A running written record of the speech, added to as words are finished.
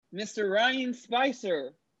Mr. Ryan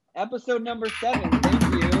Spicer, episode number 7.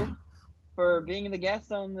 Thank you for being the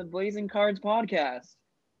guest on the Blazing Cards podcast.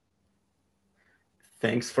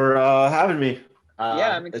 Thanks for having me.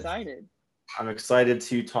 Yeah, I'm excited. I'm excited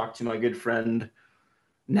to talk to my good friend,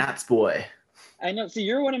 Nats Boy. I know. So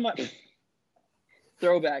you're one of my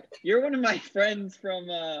throwback. You're one of my friends from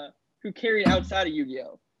who carried outside of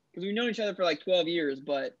Yu-Gi-Oh! Because we've known each other for like 12 years,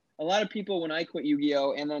 but a lot of people, when I quit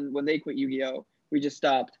Yu-Gi-Oh! And then when they quit Yu-Gi-Oh!, we just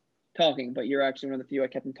stopped talking, but you're actually one of the few I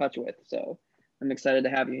kept in touch with, so I'm excited to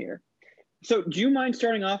have you here. So do you mind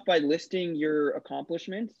starting off by listing your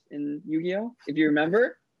accomplishments in Yu-Gi-Oh!, if you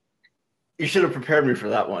remember? You should have prepared me for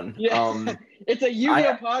that one. Yeah, it's a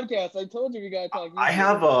Yu-Gi-Oh! Podcast. I told you we gotta talk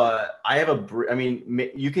Yu-Gi-Oh! I mean,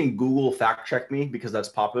 you can Google fact check me because that's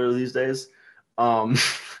popular these days. But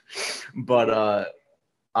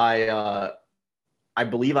I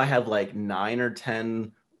believe I have like 9 or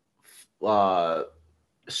 10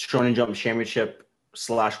 Shonen Jump Championship /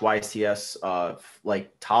 YCS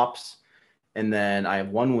like tops, and then I have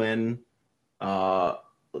 1 win,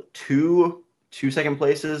 2 second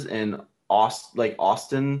places in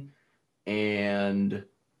Austin and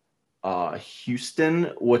Houston,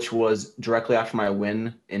 which was directly after my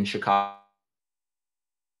win in Chicago.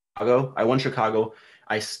 I won Chicago.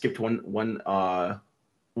 I skipped one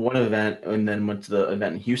event and then went to the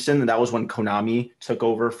event in Houston, and that was when Konami took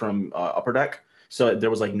over from Upper Deck. So there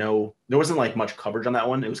wasn't like much coverage on that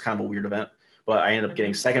one. It was kind of a weird event, but I ended up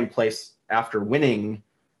getting second place after winning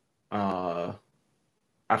the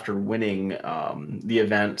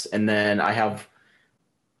event. And then I have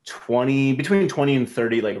between 20 and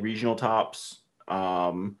 30 like regional tops.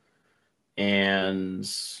 And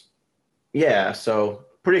yeah, so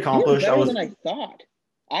pretty accomplished. You were better than I thought.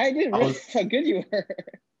 I didn't realize how good you were.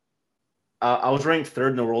 I was ranked 3rd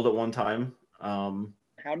in the world at one time. How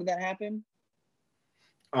did that happen?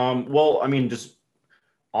 Well, I mean, just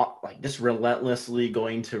relentlessly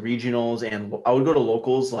going to regionals, and I would go to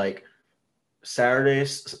locals like Saturday,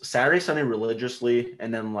 Sunday religiously,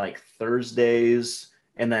 and then like Thursdays,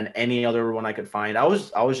 and then any other one I could find. I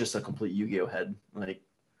was just a complete Yu-Gi-Oh head. Like,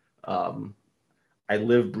 I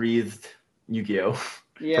lived, breathed Yu-Gi-Oh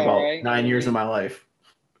for about 9 years of my life.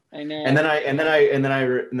 I know. And then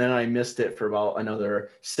I missed it for about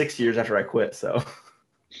another 6 years after I quit. So.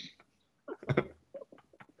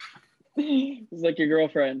 It's like your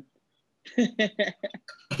girlfriend.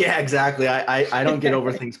 Yeah, exactly. I don't get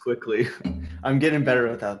over things quickly. I'm getting better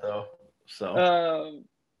at that though. So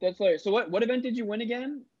that's hilarious. So what event did you win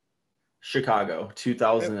again? Chicago,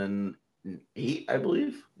 2008, I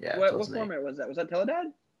believe. Yeah. What format was that? Was that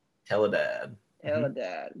Teledad? Teledad.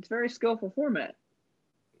 Teledad. It's a very skillful format.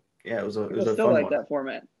 Yeah, it was a still fun like one. That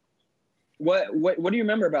format. What do you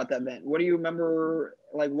remember about that event? What do you remember,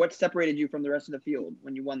 like, what separated you from the rest of the field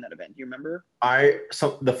when you won that event? Do you remember?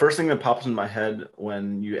 So the first thing that pops in my head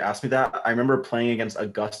when you asked me that, I remember playing against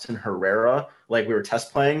Agustin Herrera, like we were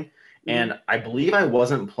test playing, and I believe I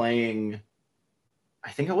wasn't playing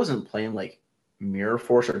like Mirror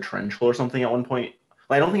Force or Torrential or something at one point.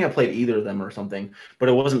 I don't think I played either of them or something, but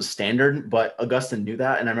it wasn't standard. But Augustin knew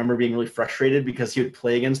that, and I remember being really frustrated because he would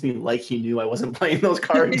play against me like he knew I wasn't playing those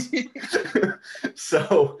cards.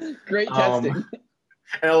 So great testing.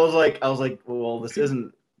 And I was like, well, this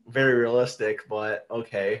isn't very realistic, but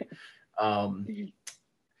okay.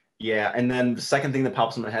 Yeah, and then the second thing that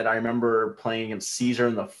pops in my head, I remember playing against Caesar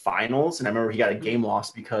in the finals, and I remember he got a game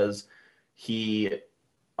loss because he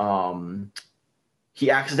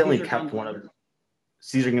accidentally kept one of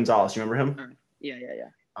Cesar Gonzalez. You remember him? Yeah.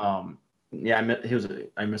 Yeah, I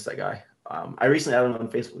missed that guy. I recently added him on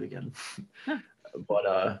Facebook again.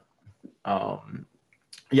 But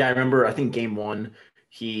yeah, I remember, I think game 1,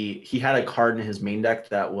 he had a card in his main deck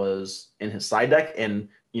that was in his side deck, and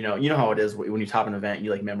you know how it is when you top an event, you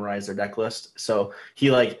like memorize their deck list. So he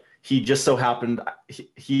just so happened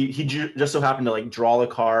just so happened to like draw the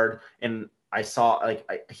card, and I saw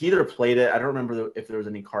he either played it. I don't remember if there was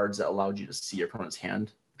any cards that allowed you to see your opponent's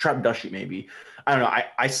hand. Trap Dushi maybe. I don't know.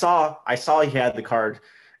 I saw he had the card,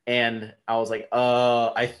 and I was like,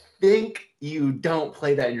 I think you don't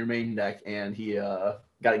play that in your main deck, and he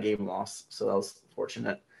got a game loss, so that was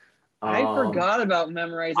fortunate. I forgot about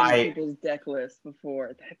memorizing people's deck lists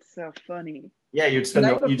before. That's so funny. Yeah, you'd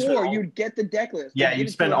get the deck list. Yeah, you'd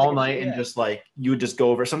spend all night and just like you would just go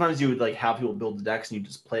over. Sometimes you would like have people build the decks and you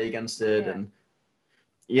just play against it, and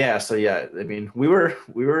so yeah. I mean, we were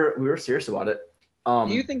serious about it. Do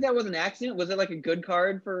you think that was an accident? Was it like a good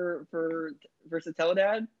card for versus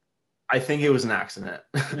Teledad? I think it was an accident.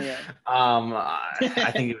 Yeah.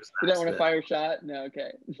 I think it was. You don't want to fire a shot? No.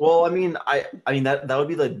 Okay. Well, I mean that would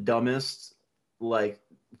be the dumbest like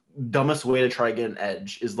dumbest way to try to get an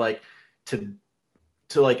edge is like to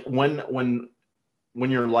like when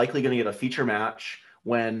you're likely going to get a feature match,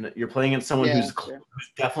 when you're playing against someone who's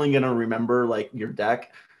definitely going to remember like your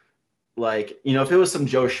deck. Like, you know, if it was some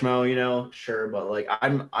Joe Schmo, you know, sure, but like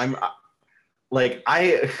I'm like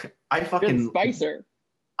I fucking Good Spicer.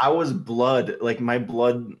 I was blood, like my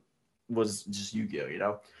blood was just Yu-Gi-Oh, you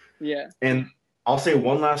know. Yeah. And I'll say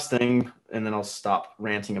one last thing and then I'll stop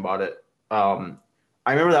ranting about it. I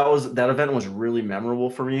remember that event was really memorable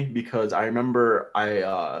for me because I remember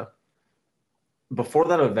before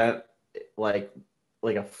that event, like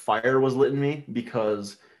a fire was lit in me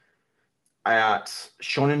because at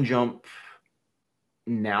Shonen Jump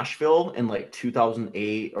Nashville in like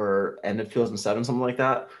 2008 or end of 2007, something like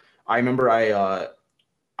that. I remember I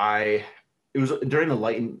it was during the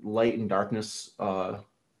Light and Darkness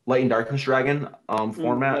Dragon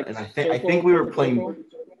format, like and I think we were playing.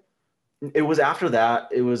 It was after that.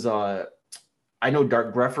 It was I know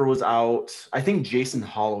Dark Greffer was out. I think Jason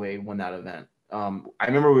Holloway won that event. I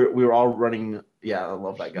remember we were all running. Yeah, I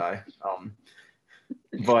love that guy.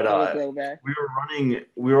 But we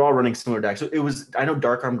were all running similar decks. So it was, I know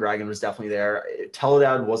Dark Arm Dragon was definitely there.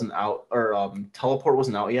 Teledad wasn't out, or Teleport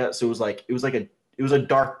wasn't out yet. So it was a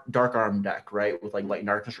dark arm deck, right? With like Light and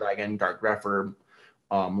Darkness Dragon, Dark Greffer,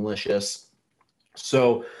 Malicious.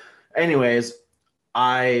 So anyways,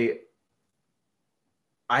 I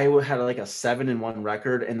had like a 7-1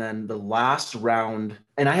 record, and then the last round,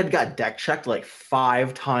 and I had got deck checked like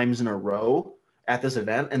 5 times in a row at this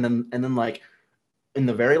event, and then like in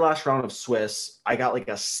the very last round of Swiss, I got like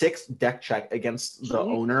a 6th deck check against the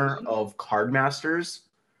owner of Card Masters.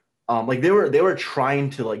 Like they were trying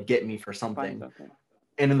to like get me for something.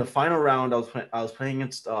 And in the final round, I was playing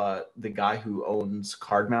against the guy who owns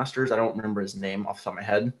Card Masters. I don't remember his name off the top of my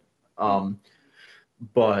head,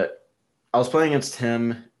 but I was playing against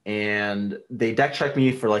him, and they deck checked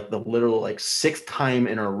me for like the literal like 6th time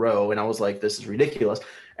in a row, and I was like, this is ridiculous.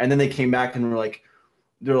 And then they came back and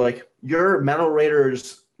they're like, your Metal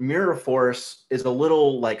Raiders Mirror Force is a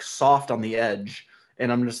little like soft on the edge.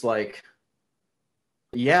 And I'm just like,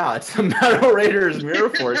 yeah, it's a Metal Raiders Mirror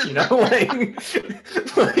Force, you know? I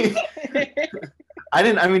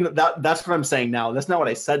mean, that's what I'm saying now. That's not what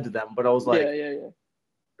I said to them, but I was like,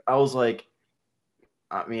 I was like,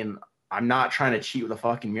 I mean, I'm not trying to cheat with a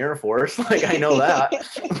fucking Mirror Force. Like, I know that.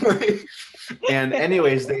 And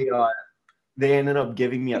anyways, they ended up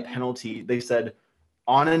giving me a penalty. They said,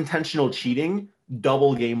 unintentional cheating,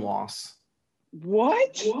 double game loss.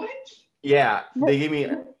 What? Yeah, they gave me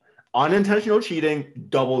unintentional cheating,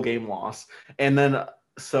 double game loss. And then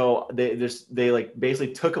so they like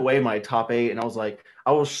basically took away my top 8, and I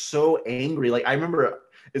was so angry. Like I remember,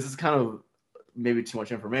 this is kind of maybe too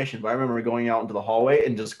much information, but I remember going out into the hallway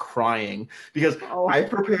and just crying because I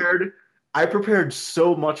prepared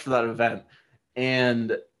so much for that event,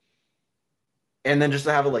 and then just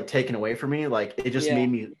to have it like taken away from me, like it just made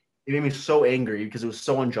me so angry because it was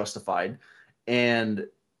so unjustified. And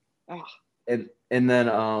then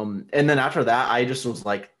after that, I just was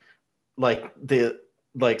like the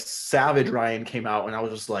Savage Ryan came out, and I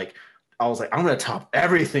was like, I'm gonna top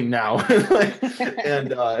everything now.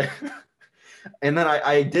 And then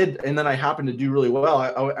I did, and then I happened to do really well. I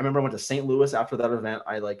remember I went to St. Louis after that event.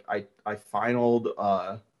 I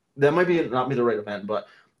finaled. That might not be the right event, but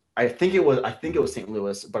I think it was St.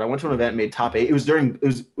 Louis, but I went to an event, made top 8. It was when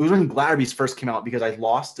Glarby's first came out, because I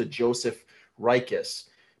lost to Joseph Rikus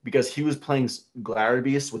because he was playing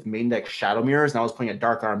Glarby's with main deck Shadow Mirrors, and I was playing a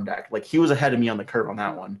Dark Arm deck. Like he was ahead of me on the curve on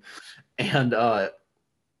that one, and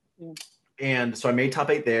so I made top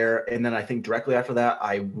 8 there, and then I think directly after that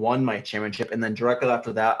I won my championship, and then directly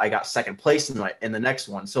after that I got 2nd place in the next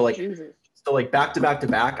one. So like back to back,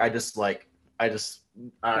 I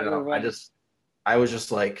don't know. I was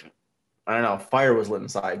just like, I don't know, fire was lit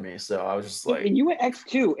inside me. So I was just like. And you went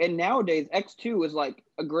X2, and nowadays X2 is like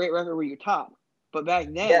a great record where you top. But back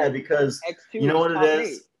then, yeah, because X2 you know what it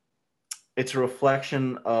is? 8. It's a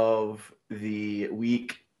reflection of the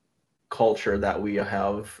weak culture that we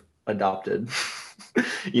have adopted.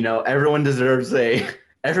 You know, everyone deserves a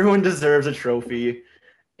trophy,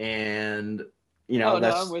 and you know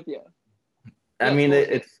I'm with you. I mean,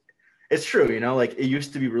 it's true, you know, like it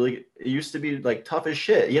used to be like tough as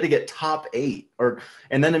shit. You had to get top 8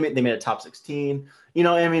 and then they made it top 16. You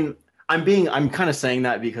know, I mean, I'm kind of saying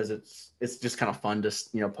that because it's just kind of fun to,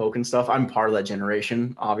 you know, poke and stuff. I'm part of that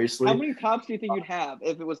generation, obviously. How many tops do you think you'd have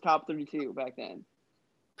if it was top 32 back then?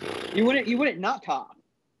 You wouldn't not top,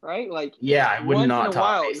 right? Like I would not once in a top.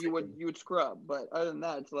 while Basically. you would scrub, but other than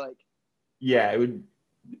that, it's like it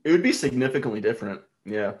would be significantly different.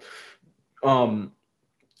 Yeah.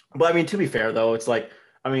 But I mean, to be fair though, it's like,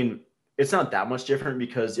 I mean, it's not that much different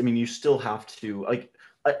because I mean, you still have to like,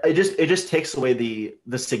 it just takes away the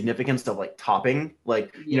significance of like topping.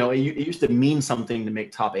 Like, you know, Yeah. it used to mean something to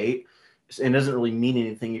make top 8, and it doesn't really mean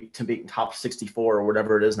anything to make top 64 or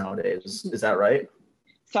whatever it is nowadays. Is that right?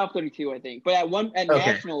 Top 32, I think. But at Okay.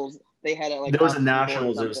 nationals, they had it like There was top a 64 or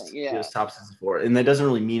nationals. something. It Yeah. was top 64, and that doesn't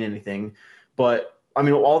really mean anything. But I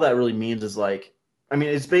mean, all that really means is like, I mean,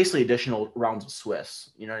 it's basically additional rounds of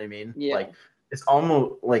Swiss. You know what I mean? Yeah. Like, it's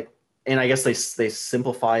almost like, and I guess they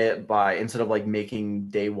simplify it by instead of like making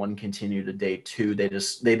day 1 continue to day 2, they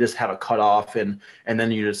just have a cutoff and then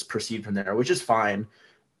you just proceed from there, which is fine.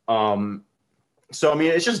 Um, so I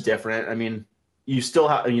mean, it's just different. I mean, you still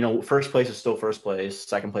have, you know, first place is still first place,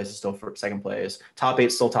 second place is still second place, top 8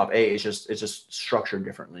 is still top 8. It's just structured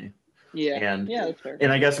differently. Yeah. And Yeah, that's fair.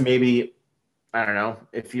 and I guess maybe, I don't know,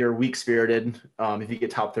 if you're weak spirited, if you get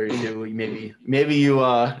top 32, maybe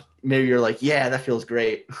you're like, yeah, that feels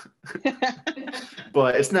great,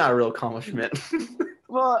 but it's not a real accomplishment.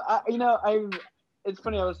 Well, it's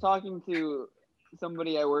funny. I was talking to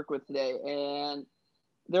somebody I work with today, and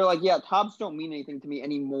they're like, "Yeah, tops don't mean anything to me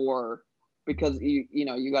anymore because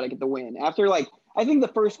you got to get the win." After like, I think the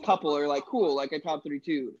first couple are like, "Cool, like I top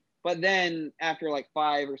 32," but then after like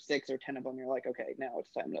 5 or 6 or 10 of them, you're like, "Okay, now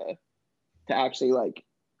it's time to actually like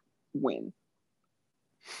win."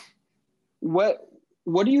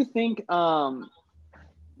 What do you think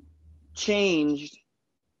changed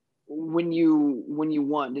when you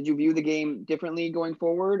won? Did you view the game differently going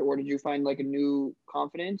forward, or did you find like a new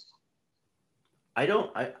confidence?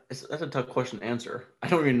 That's a tough question to answer. I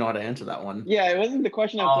don't even know how to answer that one. Yeah, it wasn't the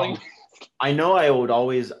question I was playing. I know I've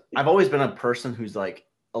always been a person who's like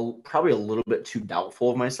probably a little bit too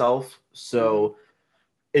doubtful of myself. So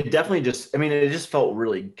it definitely just, I mean, it just felt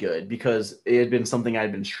really good because it had been something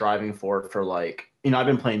I'd been striving for like, you know, I've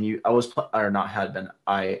been playing or not had been,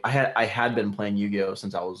 I had been playing Yu-Gi-Oh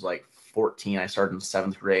since I was like 14. I started in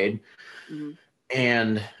 7th grade. Mm-hmm.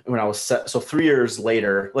 And when I was so 3 years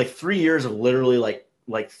later, like 3 years of literally like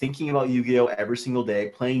thinking about Yu-Gi-Oh every single day,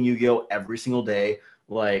 playing Yu-Gi-Oh every single day,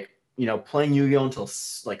 like, you know, playing Yu-Gi-Oh until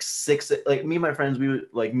like 6, like me and my friends, we would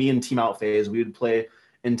like me and Team Out Phase, we would play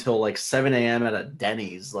until like 7 a.m. at a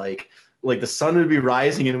Denny's, like the sun would be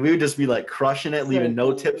rising and we would just be like crushing it, leaving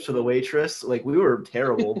no tips for the waitress. Like we were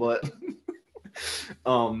terrible, but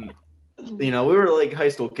you know, we were like high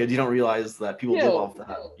school kids. You don't realize that people live off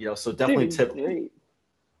that, you know. So definitely tip. Great.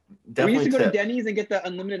 Definitely we used to go tip. to Denny's and get the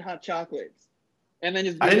unlimited hot chocolates, and then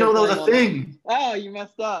just. I didn't know that was a thing. Oh, you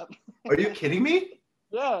messed up. Are you kidding me?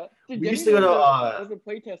 Yeah, dude, we used to go to. was a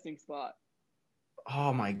playtesting spot.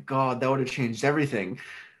 Oh my god, that would have changed everything.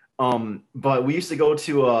 But we used to go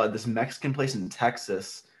to this Mexican place in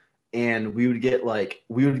Texas, and we would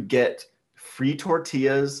get free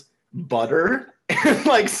tortillas, butter, and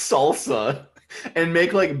like salsa, and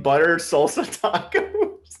make like butter salsa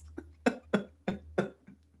tacos.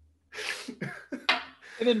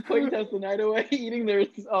 And then playtest the night away, eating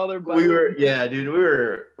all their butter.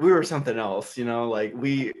 We were something else, you know. Like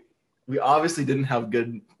we obviously didn't have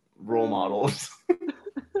good role models.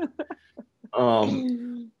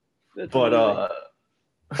 But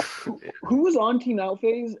who was on Team Out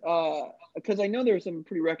Phase? Because I know there were some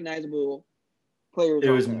pretty recognizable players.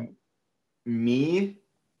 It was me,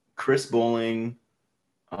 Chris Bowling.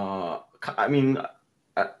 I mean,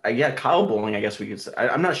 yeah, Kyle Bowling. I guess we could say.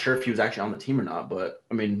 I'm not sure if he was actually on the team or not, but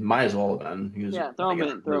I mean, might as well have been. He was. Yeah, throw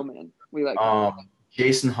him in. We like.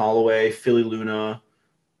 Jason Holloway, Philly Luna.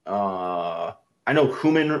 I know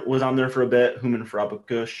Human was on there for a bit. Human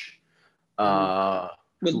Farabakush. Was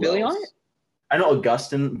Billy on it? I know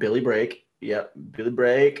Augustin, Billy Break. Yep, Billy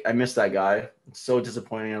Break. I miss that guy. It's so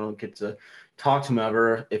disappointing I don't get to talk to him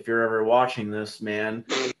ever. If you're ever watching this, man,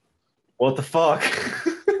 what the fuck?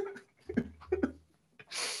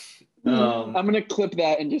 I'm gonna clip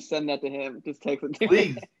that and just send that to him. Just text it to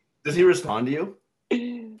please. Him. Does he respond to you?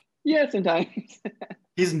 Yeah, sometimes.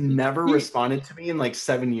 He's never responded to me in like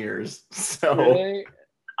 7 years. So really?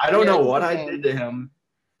 I don't know what I did to him.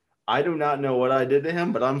 I do not know what I did to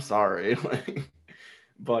him, but I'm sorry.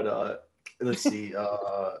 But let's see.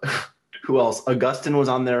 Who else? Augustin was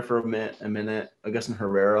on there for a minute. Augustin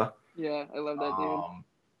Herrera. Yeah, I love that dude.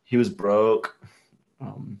 He was broke.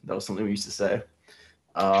 That was something we used to say.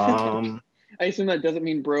 I assume that doesn't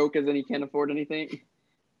mean broke, as in he can't afford anything.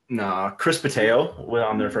 Nah, Chris Pateo went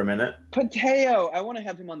on there for a minute. Pateo, I want to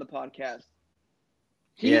have him on the podcast.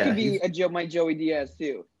 He could be my Joey Diaz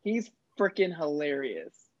too. He's freaking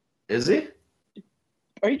hilarious. Is he?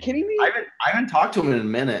 Are you kidding me? I haven't talked to him in a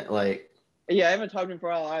minute. Like, yeah, I haven't talked to him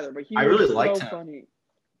for a while either. But I really so liked him. Funny.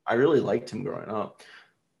 I really liked him growing up.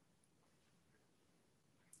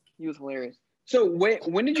 He was hilarious. So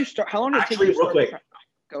when did you start? How long did it take Actually, you to real start? quick.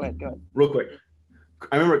 Go ahead. Real quick.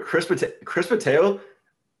 I remember Chris Pateo.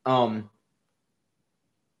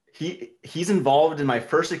 He's involved in my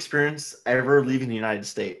first experience ever leaving the United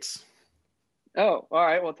States. Oh, all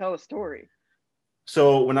right. Well, tell a story.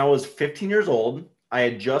 So when I was 15 years old, I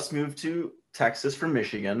had just moved to Texas from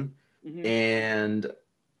Michigan, and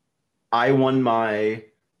I won my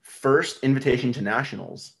first invitation to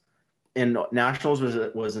nationals. And nationals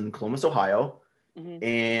was in Columbus, Ohio,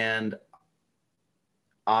 and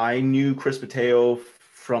I knew Chris Pateo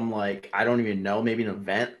from like, I don't even know, maybe an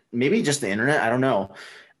event, maybe just the internet, I don't know.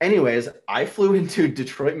 Anyways, I flew into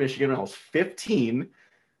Detroit, Michigan when I was 15.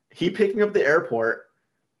 He picked me up at the airport.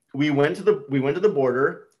 We went to the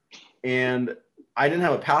border, and I didn't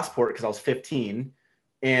have a passport because I was 15.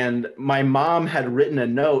 And my mom had written a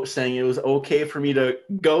note saying it was okay for me to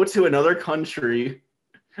go to another country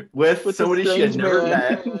with somebody she had never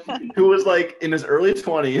met, who was like in his early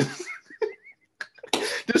 20s,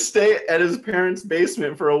 to stay at his parents'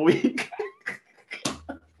 basement for a week.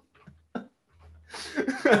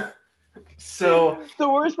 So the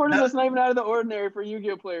worst part is it's not even out of the ordinary for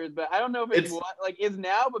Yu-Gi-Oh players, but I don't know if it's what like is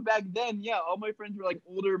now, but back then, yeah, all my friends were like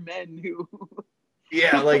older men who.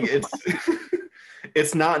 Yeah, like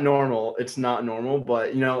it's not normal. It's not normal,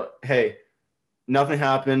 but you know, hey, nothing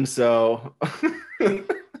happened, so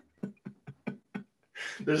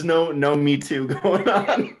there's no Me Too going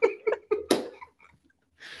on.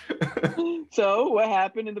 So what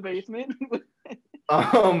happened in the basement?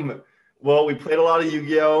 Well, we played a lot of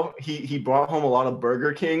Yu-Gi-Oh. He brought home a lot of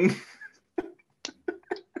Burger King.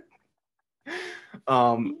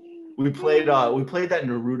 We played that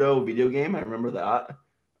Naruto video game. I remember that.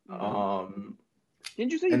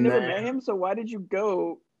 Didn't you say you never met him? So why did you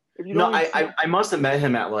go? If you don't I must have met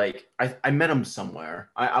him at like I met him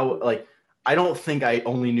somewhere. I don't think I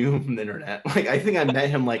only knew him from the internet. Like I think I met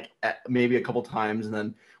him like maybe a couple times, and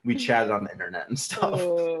then we chatted on the internet and stuff.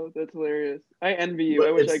 Oh, that's hilarious. I envy you. But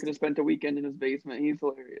I wish I could have spent a weekend in his basement. He's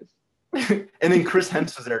hilarious. And then Chris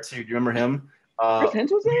Hentz was there too. Do you remember him? Chris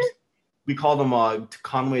Hentz was there? We called him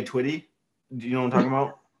Conway Twitty. Do you know what I'm talking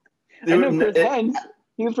about? I know Chris Hentz.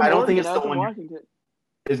 He was from Oregon. Don't think it's the one. Washington.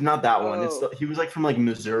 It's not that one. He was like from like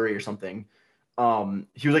Missouri or something.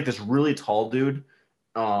 He was like this really tall dude.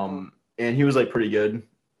 And he was like pretty good.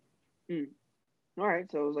 All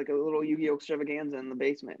right, so it was like a little Yu-Gi-Oh extravaganza in the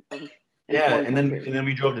basement. Yeah, and then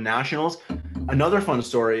we drove to nationals. Another fun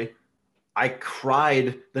story. I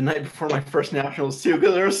cried the night before my first nationals too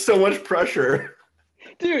because there was so much pressure.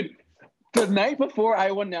 Dude, the night before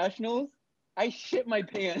I won nationals, I shit my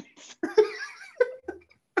pants.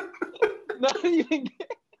 Not even.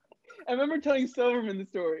 I remember telling Silverman the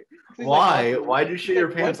story. Why? Like, why did you shit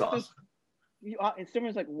your pants off? And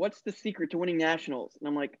Silverman's like, "What's the secret to winning nationals?" And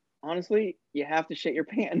I'm like, honestly, you have to shit your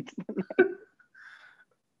pants.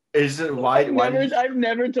 Is it why? I've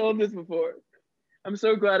never told this before. I'm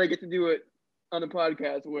so glad I get to do it on a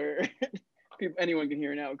podcast where anyone can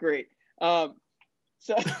hear now. Great.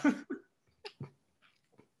 So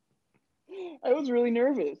I was really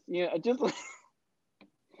nervous. Yeah, just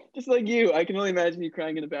like you. I can only imagine you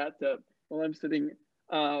crying in a bathtub while I'm sitting.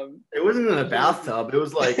 It wasn't in a bathtub. It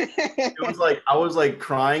was like I was like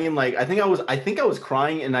crying, and like I think I was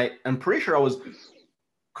crying, and I'm pretty sure I was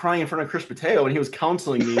crying in front of Chris Pateo, and he was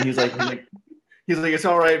counseling me. And he's like it's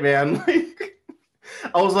all right, man. Like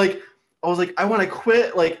I was like I want to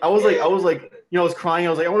quit. Like I was like you know, I was crying. I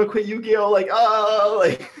was like I want to quit Yu-Gi-Oh. Like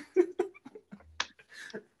like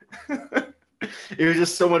it was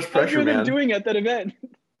just so much pressure, man. How you doing at that event?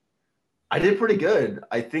 I did pretty good.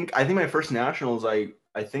 I think my first nationals,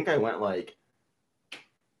 I think I went like,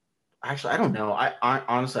 actually, I don't know. I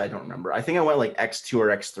honestly, I don't remember. I think I went like X2 or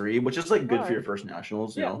X3, which is like good for your first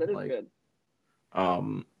nationals. You know, that is like,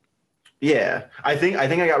 good. Yeah. I think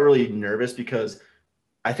I got really nervous because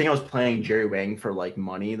I think I was playing Jerry Wang for like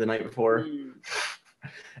money the night before.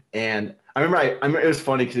 And I remember it was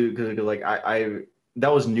funny too, because like I that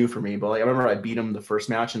was new for me, but like I remember I beat him the first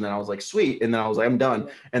match, and then I was like, sweet, and then I was like, I'm done.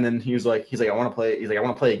 And then he's like I want to play. He's like, I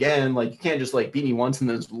want to play again. Like you can't just like beat me once and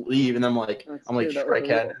then just leave. And then I'm like strike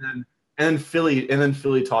head. And then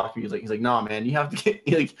Philly talked to me. He's like, nah, man, you have to get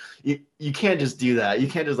like you can't just do that. You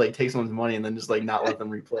can't just like take someone's money and then just like not let them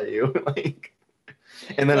replay you. Like,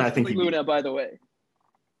 and then I think Philly Luna, by the way,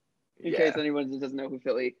 in case anyone doesn't know who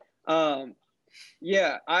Philly.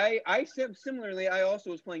 Yeah, I similarly. I also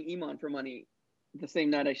was playing Iman for money. The same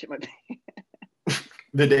night I shit my pants.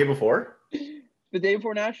 The day before? The day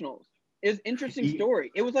before nationals. It was an interesting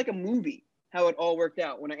story. It was like a movie how it all worked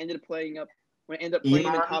out when I ended up playing him in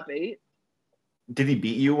top 8. Did he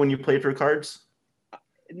beat you when you played for cards?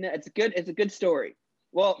 it's good. It's a good story.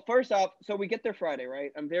 Well, first off, so we get there Friday,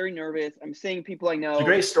 right? I'm very nervous. I'm seeing people I know. It's a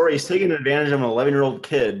great story. He's taking advantage of an 11-year-old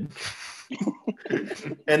kid.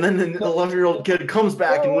 And then the 11-year-old kid comes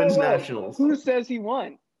back and wins nationals. Who says he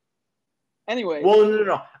won? Anyway. Well,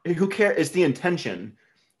 no. Who cares? It's the intention.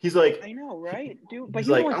 He's like, I know, right, dude? But he's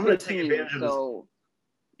he like, was I'm gonna 15, take advantage of this. so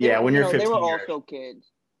yeah, when you're 15, they were also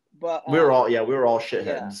kids. But we were all shitheads.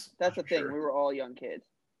 Yeah, that's the thing. Sure. We were all young kids.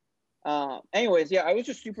 Anyways, yeah, I was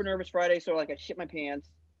just super nervous Friday, so like I shit my pants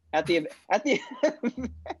at the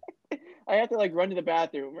I have to like run to the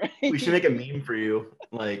bathroom, right? We should make a meme for you,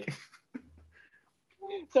 like.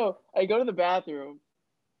 So I go to the bathroom,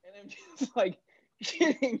 and I'm just like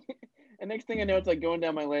shitting, and next thing I know, it's like going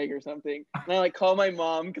down my leg or something. And I like call my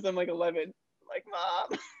mom because I'm like 11. I'm like,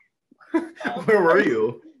 Mom. Where were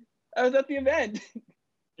you? I was at the event.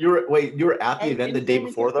 You were at the event the day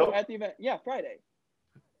before though? At the event, yeah, Friday.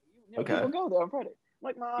 Okay. People go there on Friday. I'm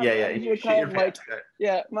like, Mom. Yeah. You shit your pants.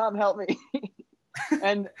 Yeah, Mom, help me.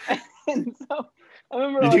 and so I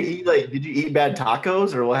remember. Did you eat bad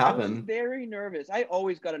tacos or what happened? I was very nervous. I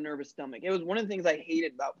always got a nervous stomach. It was one of the things I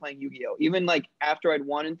hated about playing Yu-Gi-Oh. Even like after I'd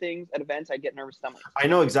won and things at events, I'd get nervous stomach. I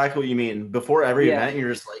know exactly what you mean. Before every event,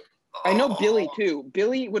 you're just like. Oh. I know Billy too.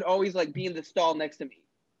 Billy would always like be in the stall next to me.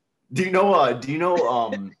 Do you know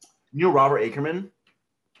Robert Ackerman?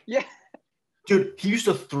 Yeah. Dude, he used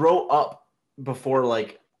to throw up before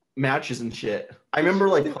like matches and shit. I remember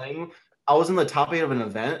like playing. I was in the top 8 of an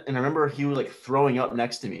event, and I remember he was like throwing up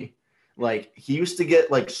next to me. Like he used to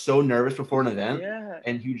get like so nervous before an event,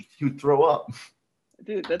 and he would throw up.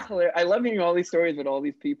 Dude, that's hilarious. I love hearing all these stories with all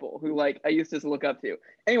these people who like I used to just look up to.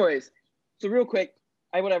 Anyways, so real quick,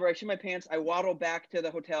 I shit my pants. I waddle back to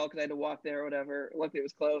the hotel because I had to walk there or whatever. Luckily, it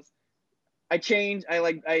was close. I change.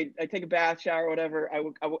 I take a bath, shower, whatever.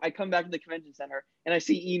 I come back to the convention center and I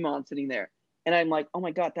see Iman sitting there, and I'm like, oh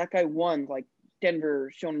my god, that guy won like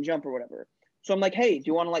Denver Shonen Jump or whatever. So I'm like, hey, do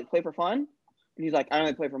you want to like play for fun? And he's like, I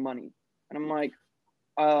only play for money. And I'm like,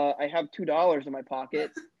 I have $2 in my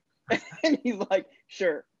pocket. And he's like,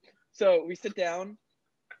 sure. So we sit down,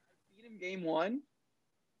 beat him game 1,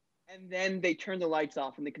 and then they turn the lights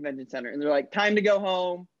off in the convention center, and they're like, time to go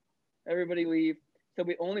home. Everybody leave. So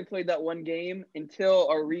we only played that one game until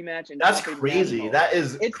our rematch. And that's crazy. That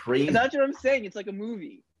is crazy. That's what I'm saying. It's like a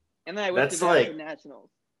movie. And then I went to the Nationals.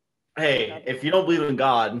 Hey, if you don't believe in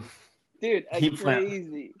God, dude, that's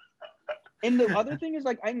crazy. And the other thing is,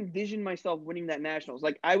 like, I envisioned myself winning that Nationals.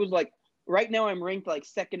 Like, I was like, right now I'm ranked like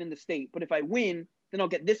 2nd in the state, but if I win, then I'll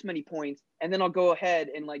get this many points, and then I'll go ahead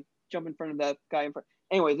and like jump in front of that guy in front.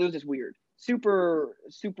 Anyways, it was just weird. Super,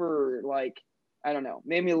 super, like, I don't know,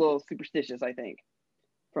 made me a little superstitious, I think,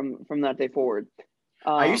 from that day forward.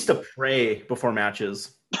 I used to pray before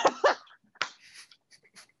matches.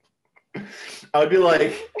 I would be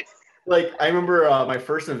like I remember my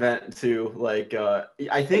first event too. Like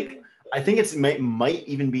I think it's might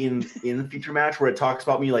even be in the future match where it talks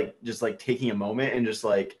about me like just like taking a moment and just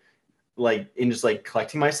like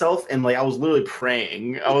collecting myself, and like I was literally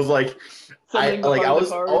praying. I was like I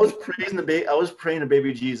was praying to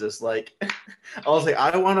baby Jesus. Like I was like,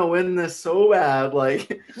 I want to win this so bad. Like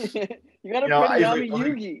you gotta pray to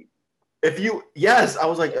Yami Yugi. I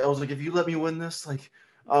was like if you let me win this, like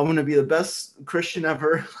I'm gonna be the best Christian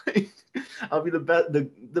ever. Like, I'll be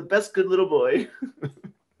the best good little boy.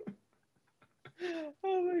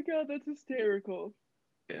 Oh my god, that's hysterical.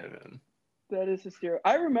 Yeah, man. That is hysterical.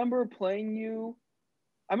 I remember playing you.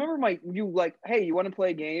 I remember you like, hey, you want to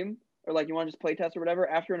play a game, or like you want to just play test or whatever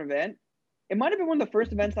after an event. It might have been one of the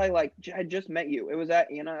first events I like had just met you. It was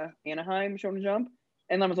at Anaheim Shonen Jump,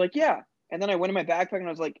 and I was like, yeah. And then I went in my backpack and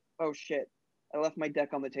I was like, oh shit, I left my deck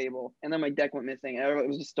on the table, and then my deck went missing, and it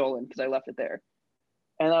was just stolen because I left it there.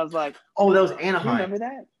 And I was like, oh, that was Anaheim. You remember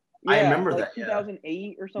that? Yeah, I remember like that.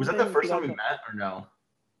 2008 or something. Was that the first time we met or no?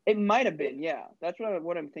 It might have been, yeah. That's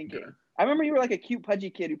what I'm thinking. Yeah. I remember you were like a cute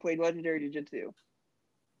pudgy kid who played Legendary Jiu-Jitsu.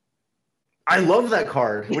 I love that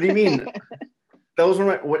card. What do you mean? That was one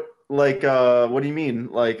of my what do you mean?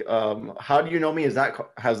 Like how do you know me has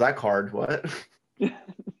that card? What? Do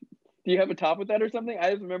you have a top with that or something?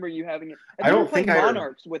 I just remember you having it. I don't think I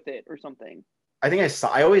Monarchs with it or something. I think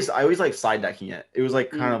I always like side decking it. It was like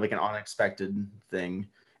kind of like an unexpected thing.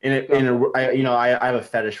 And I have a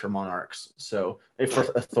fetish for Monarchs. So for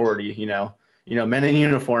authority, men in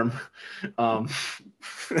uniform.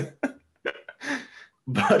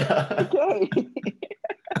 But okay.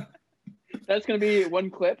 That's gonna be one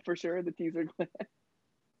clip for sure, the teaser clip.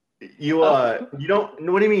 You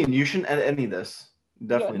don't. What do you mean? You shouldn't edit any of this.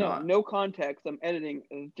 Definitely not. No context. I'm editing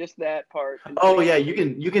just that part. Oh yeah, you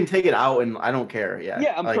can take it out, and I don't care. Yeah.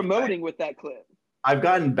 Yeah, I'm promoting with that clip. I've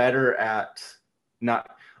gotten better at not.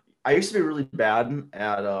 I used to be really bad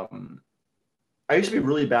at I used to be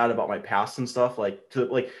really bad about my past and stuff. Like to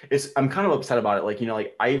like it's I'm kind of upset about it. Like,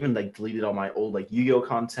 like I even like deleted all my old like Yu-Gi-Oh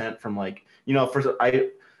content from like, first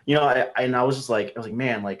and I was just like I was like,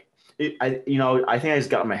 man, like I think I just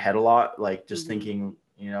got in my head a lot, like just Hmm. thinking,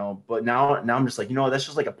 but now I'm just like, that's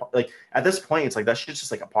just like like at this point it's like that shit's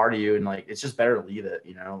just like a part of you, and like it's just better to leave it,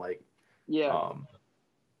 like Yeah. um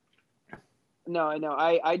No, I know.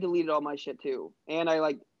 I deleted all my shit too, and I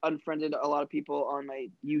like unfriended a lot of people on my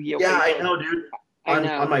Yu-Gi-Oh yeah, I Facebook. know, dude. I On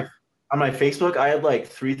know. my Facebook, I had like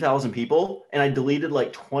 3,000 people, and I deleted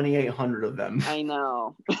like 2,800 of them. I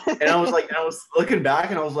know. And I was looking back,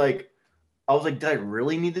 and I was like, did I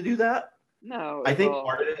really need to do that? No. I think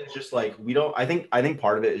part of it is just like we don't. I think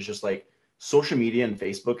part of it is just like social media and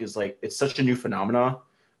Facebook is like it's such a new phenomena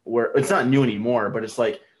where it's not new anymore, but it's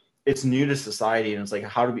like it's new to society, and it's like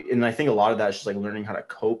how do we? And I think a lot of that is just like learning how to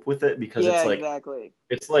cope with it because Yeah, exactly.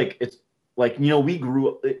 it's like we grew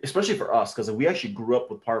up, especially for us, because we actually grew up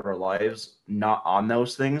with part of our lives not on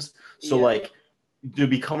those things. So Yeah. like to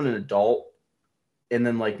become an adult and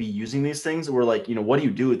then like be using these things, we're like, what do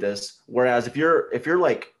you do with this? Whereas if you're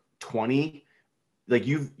like 20, like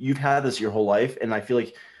you've had this your whole life, and I feel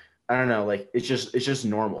like I don't know, like it's just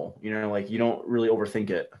normal, like you don't really overthink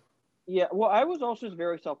it. Yeah. Well, I was also just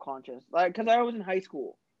very self-conscious, like, because I was in high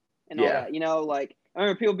school and all Yeah. that. Like I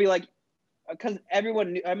remember people be like, because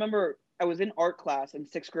everyone knew. I remember I was in art class in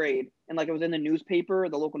sixth grade, and like it was in the newspaper,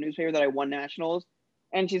 the local newspaper that I won nationals,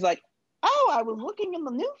 and she's like, "Oh, I was looking in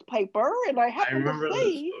the newspaper, and I I happened to remember this.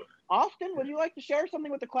 see Austin. Would you like to share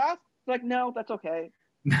something with the class?" It's like, "No, that's okay."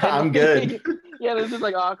 And I'm good. like, yeah, this is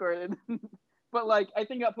like awkward. But like, I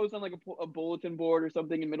think I got posted on like a bulletin board or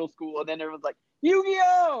something in middle school, and then everyone's like,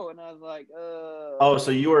 "Yu-Gi-Oh!" And I was like, Oh,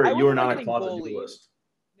 so I you were wasn't like not a getting closet bullied. duelist.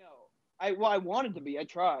 No, I wanted to be. I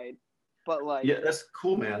tried, but like, Yeah, that's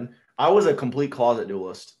cool, man. I was a complete closet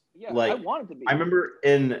duelist. yeah, I Like wanted to I be. remember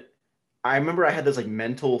in I remember I had this like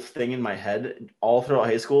mental thing in my head all throughout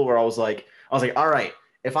high school where I was like, all right,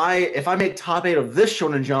 if I make top 8 of this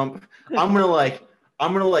Shonen Jump, I'm gonna like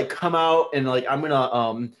I'm gonna like come out and like I'm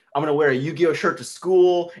gonna wear a Yu-Gi-Oh shirt to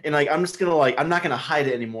school, and like I'm just gonna like I'm not gonna hide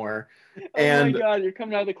it anymore. Oh my And god, you're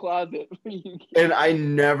coming out of the closet. I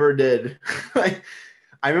never did.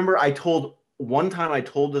 I remember one time I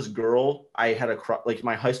told this girl I had a like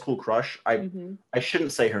my high school crush. Hmm. I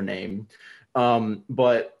shouldn't say her name,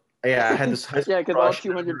 but yeah, I had this high Yeah, school because all crush.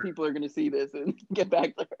 200 people are gonna see this and get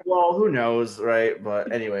back to her. Well, who knows, right?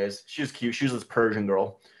 But anyways, she was cute. She was this Persian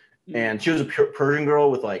girl, Mm. and she was a pure Persian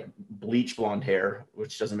girl with like bleach blonde hair,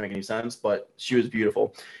 which doesn't make any sense, but she was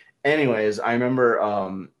beautiful. Anyways, I remember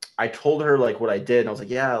I told her like what I did, and I was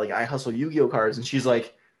like, yeah, like I hustle Yu-Gi-Oh cards, and she's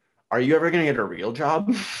like, are you ever gonna get a real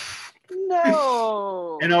job? And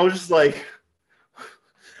No, I was like,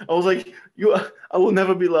 I will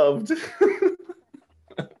never be loved.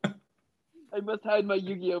 I must hide my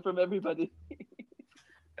Yu-Gi-Oh from everybody.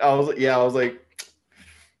 I was like, It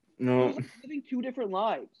no, was like living two different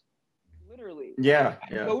lives, literally. yeah,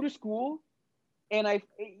 I'd yeah, go to school, and I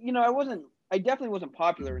definitely wasn't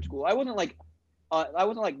popular in school. I wasn't like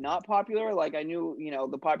not popular. Like I knew,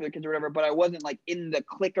 the popular kids or whatever, but I wasn't like in the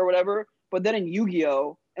clique or whatever. But then in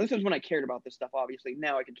Yu-Gi-Oh, and this was when I cared about this stuff. Obviously,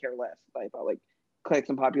 now I could care less about like cliques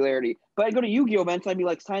and popularity. But I'd go to Yu-Gi-Oh events. And I'd be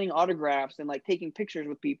like signing autographs and like taking pictures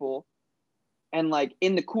with people, and like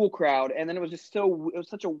in the cool crowd. And then it was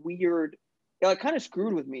such a weird. It like kind of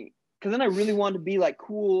screwed with me because then I really wanted to be like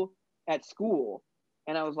cool at school,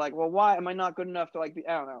 and I was like, well, why am I not good enough to like be?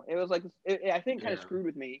 I don't know. It was like I think kind of yeah. screwed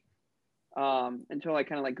with me until I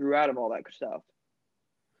kind of like grew out of all that stuff.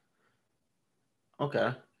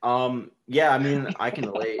 Okay. Yeah, I mean, I can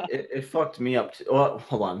relate. It fucked me up too. Well,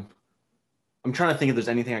 hold on. I'm trying to think if there's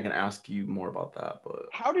anything I can ask you more about that, but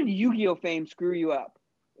How did Yu-Gi-Oh fame screw you up?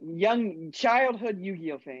 Young childhood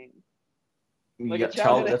Yu-Gi-Oh fame, like a yeah,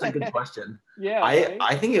 childhood. that's a good question. Yeah, right.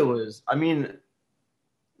 I think it was, I mean,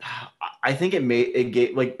 I think it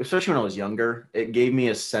gave like especially when I was younger, it gave me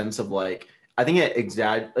a sense of like I think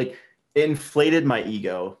it inflated my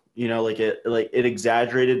ego, like it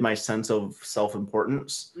exaggerated my sense of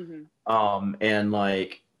self-importance. Hmm. And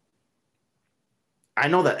like I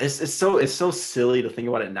know that it's so silly to think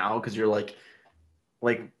about it now because you're like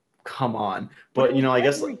come on. But it But was I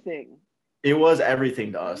guess everything. it was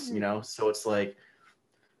everything to us, Hmm. so it's like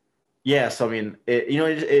yeah, so I mean,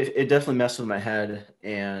 it definitely messed with my head,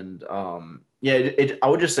 and yeah, I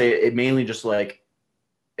would just say it mainly just like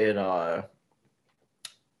it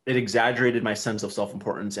it exaggerated my sense of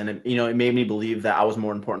self-importance, and it made me believe that I was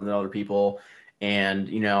more important than other people, and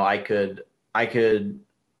I could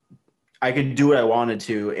I could do what I wanted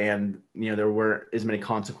to, and there weren't as many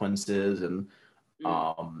consequences and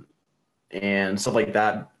stuff like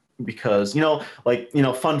that. Because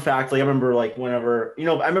fun fact, like I remember like whenever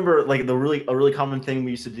I remember like a really common thing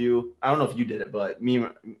we used to do. I don't know if you did it, but me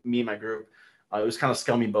and my group, it was kind of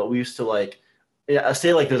scummy, but we used to like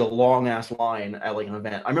say like there's a long ass line at like an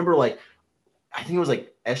event. I remember like I think it was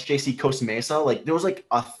like SJC Costa Mesa, like there was like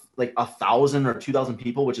 1,000 or 2,000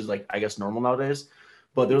 people, which is like I guess normal nowadays,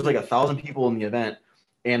 but there was like 1,000 people in the event,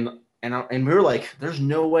 and we were like, there's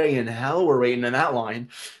no way in hell we're waiting in that line.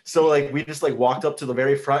 So like we just like walked up to the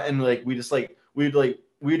very front, and like we'd just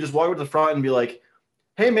walk up to the front and be like,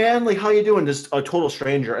 hey man, like how you doing? Just a total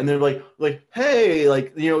stranger. And they're like hey,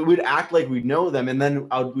 like we'd act like we know them, and then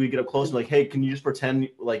we'd get up close and be like, hey, can you just pretend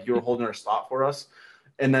like you were holding our spot for us?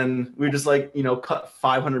 And then we just like cut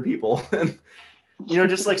 500 people and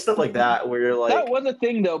just like stuff like that where you're like, that was a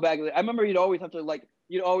thing though back then. I remember you'd always have to like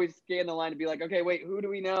you'd always scan the line to be like, okay, wait, who do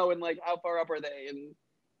we know and like how far up are they and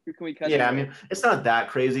who can we cut? Yeah, I mean it's not that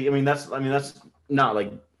crazy. I mean that's not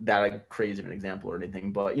like that like crazy of an example or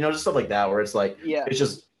anything, but just stuff like that where it's like it's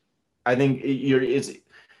just I think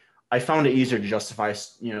I found it easier to justify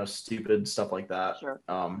stupid stuff like that. Sure.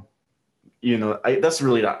 That's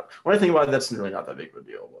really not, when I think about it, that's really not that big of a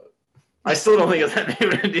deal, but I still don't think it's that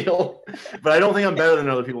big of a deal, but I don't think I'm better than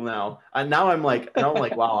other people now. Now I'm like,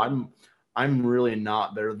 wow, I'm really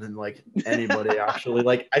not better than like anybody actually.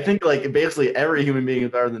 Like I think like basically every human being is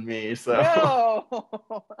better than me. So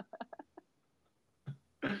no.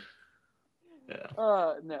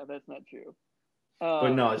 Yeah. No, that's not true. But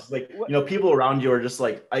no, it's like people around you are just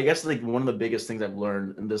like, I guess like one of the biggest things I've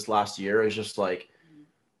learned in this last year is just like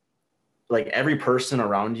every person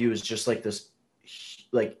around you is just like this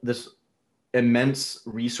immense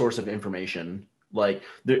resource of information. Like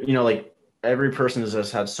like every person has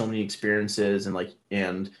just had so many experiences and they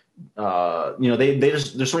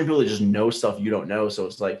just, there's so many people that just know stuff you don't know. So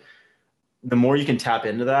it's like the more you can tap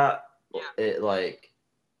into that, it like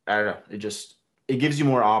I don't know, it gives you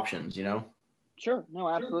more options. Sure. No,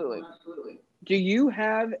 absolutely. Do you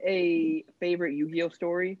have a favorite Yu-Gi-Oh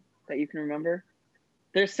story that you can remember?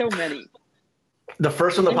 There's so many. The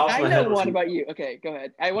first one that pops in my head. I know one about you. Okay, go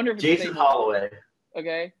ahead. I wonder if it's Jason Holloway.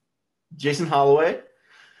 Okay. Jason Holloway,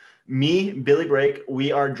 me, Billy Brake,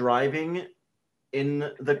 we are driving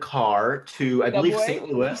in the car to, I believe,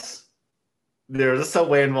 St. Louis. There's a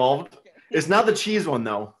Subway involved. Okay. It's not the cheese one,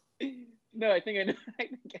 though. No, I think I know.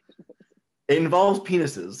 It involves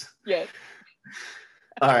penises. Yes.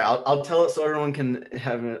 All right, I'll tell it so everyone can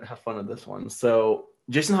have fun with this one. So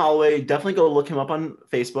Jason Holloway, definitely go look him up on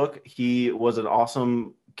Facebook. He was an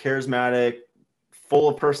awesome, charismatic, full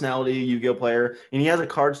of personality Yu-Gi-Oh player, and he has a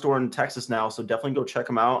card store in Texas now. So definitely go check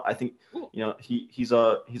him out. I think he's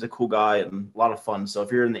a cool guy and a lot of fun. So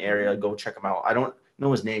if you're in the area, go check him out. I don't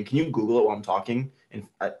know his name. Can you Google it while I'm talking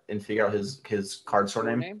and figure out his card store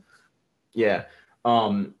name? Yeah.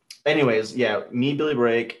 Anyways, yeah. Me, Billy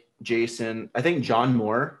Brake, Jason. I think John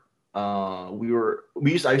Moore. I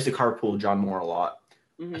used to carpool John Moore a lot.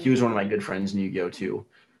 Mm-hmm. He was one of my good friends in Yu-Gi-Oh too.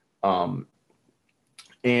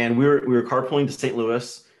 And we were carpooling to St.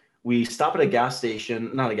 Louis. We stop at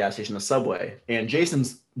a Subway, and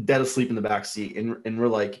Jason's dead asleep in the back seat, and we're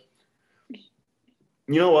like,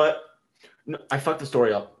 you know what? No, I fucked the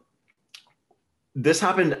story up. This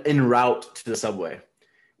happened en route to the Subway.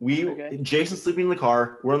 Jason's sleeping in the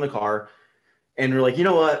car. We're in the car, and we're like, you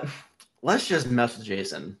know what? Let's just mess with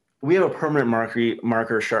Jason. We have a permanent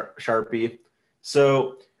marker Sharpie.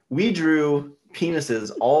 So we drew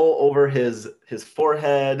penises all over his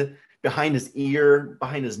forehead, behind his ear,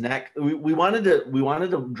 behind his neck. We wanted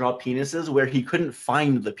to draw penises where he couldn't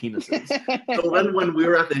find the penises. So then when we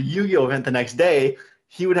were at the Yu-Gi-Oh event the next day,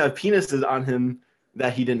 he would have penises on him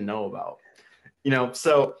that he didn't know about.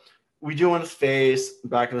 So we drew on his face,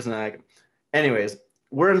 back of his neck. Anyways,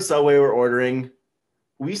 we're in Subway, we're ordering.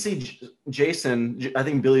 We see Jason. I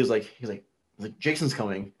think Billy was like, he's like, Jason's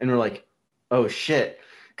coming, and we're like, oh shit,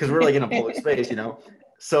 because we're like in a public space,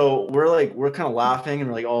 So we're kind of laughing, and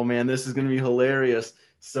we're like, oh man, this is gonna be hilarious.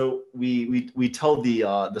 So we tell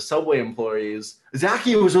the Subway employees,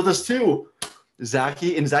 Zaki was with us too.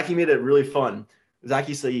 Zaki made it really fun.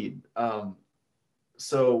 Zaki Saeed.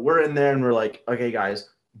 So we're in there, and we're like, okay, guys,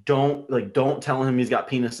 don't tell him he's got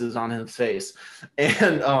penises on his face,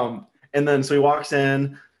 and then so he walks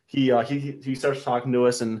in, he starts talking to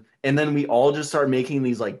us, and then we all just start making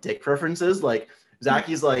these like dick references. Like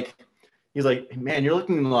Zaki's like, he's like, man, you're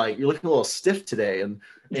looking a little stiff today, and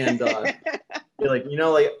you're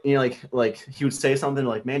like, like he would say something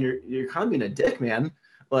like, man, you're kind of being a dick, man.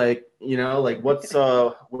 Like, what's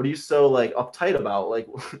what are you so like uptight about? Like,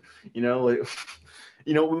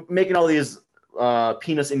 like, making all these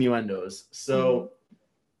penis innuendos. So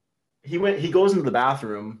he goes into the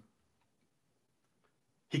bathroom.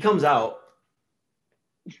 He comes out.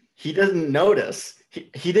 He doesn't notice.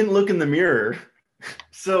 He didn't look in the mirror.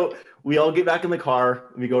 So we all get back in the car.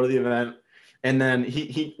 We go to the event. And then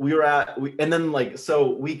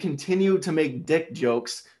so we continue to make dick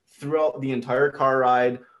jokes throughout the entire car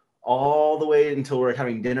ride, all the way until we're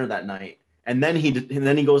having dinner that night. And then he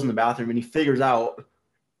goes in the bathroom and he figures out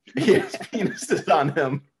his penis is on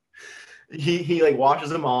him. He like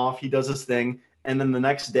washes him off. He does his thing. And then the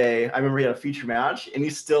next day, I remember he had a feature match and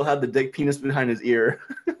he still had the dick penis behind his ear.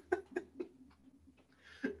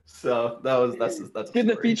 So that's Did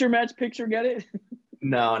the feature match picture get it?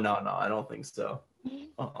 No, I don't think so.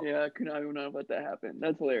 Yeah, I could not even know let that happen.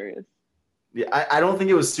 That's hilarious. Yeah, I don't think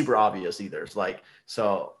it was super obvious either. It's like,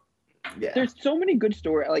 so yeah. There's so many good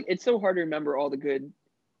stories. Like, it's so hard to remember all the good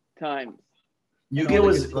times. Yu-Gi-Oh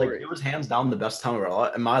was like, it was hands down the best time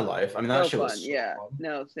in my life. I mean, that shit was so fun.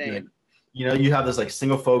 No, same. Like, you have this like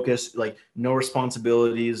single focus, like no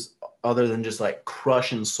responsibilities other than just like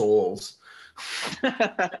crushing souls.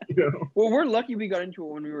 Well, we're lucky we got into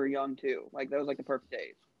it when we were young too. Like, that was like the perfect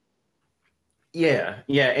days. Yeah,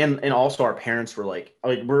 and also our parents were like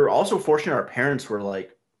we're also fortunate our parents were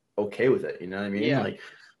like okay with it. You know what I mean? Yeah. Like,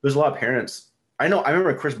 there's a lot of parents. I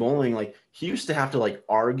remember Chris Bowling, like he used to have to like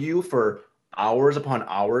argue for hours upon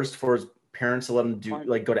hours for his parents to let him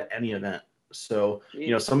go to any event. So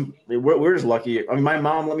we're just lucky. I mean, my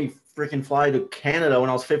mom let me freaking fly to Canada when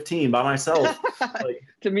I was 15 by myself, like,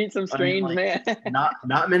 to meet some strange man.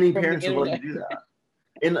 Not many parents would let you do that.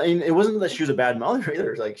 And it wasn't that she was a bad mother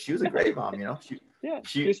either. Like, she was a great mom,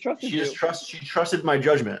 She trusted my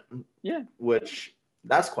judgment. Yeah. Which,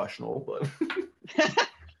 that's questionable, but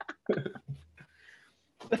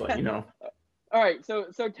but All right,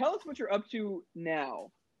 so tell us what you're up to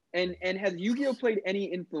now, and has Yu-Gi-Oh played any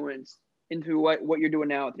influence into what you're doing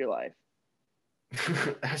now with your life?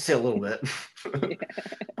 I'd say a little bit,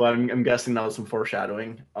 but I'm guessing that was some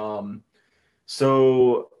foreshadowing.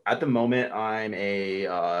 So at the moment, I'm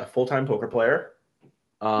a full-time poker player.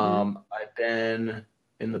 I've been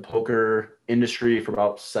in the poker industry for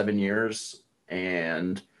about 7 years,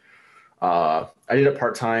 and I did it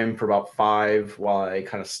part-time for about 5 while I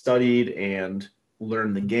kind of studied and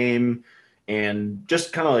learned the game and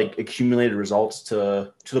just kind of like accumulated results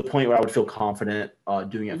to the point where I would feel confident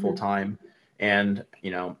doing it full-time. And,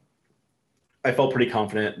 I felt pretty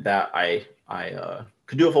confident that I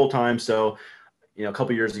could do it full-time. So, a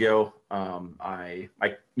couple years ago, I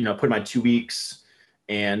put in my 2 weeks,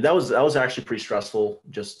 and that was actually pretty stressful.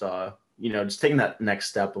 Just just taking that next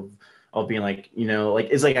step of being like,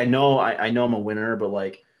 it's like I know I'm a winner, but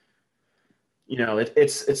like,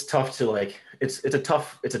 it's tough to like it's a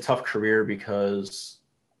tough career because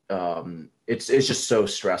it's just so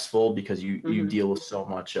stressful because you deal with so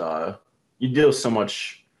much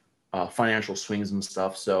financial swings and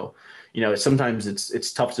stuff. So sometimes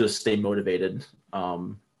it's tough to stay motivated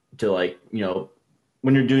to like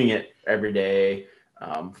when you're doing it every day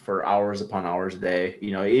for hours upon hours a day,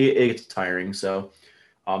 it gets tiring. So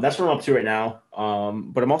that's what I'm up to right now.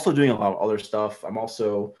 But I'm also doing a lot of other stuff. I'm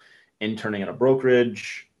also interning at a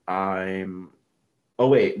brokerage. Oh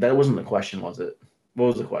wait, that wasn't the question, was it? What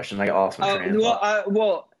was the question? I lost my train of thought.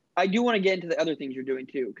 Well, I do want to get into the other things you're doing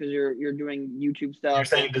too, because you're doing YouTube stuff. You're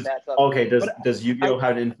saying does Yu-Gi-Oh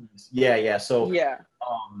have an influence? Yeah. So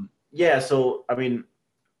So I mean,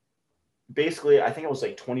 basically, I think I was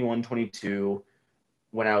like 21, 22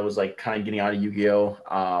 when I was like kind of getting out of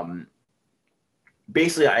Yu-Gi-Oh.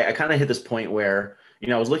 Basically, I kind of hit this point where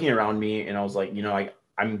I was looking around me and I was like,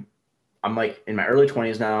 I'm like in my early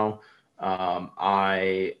 20s now.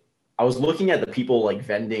 I was looking at the people like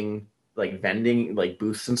vending like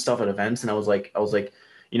booths and stuff at events, and I was like,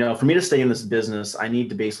 for me to stay in this business, I need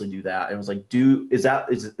to basically do that. And I was like, is that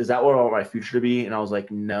what I want my future to be? And I was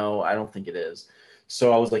like, no, I don't think it is.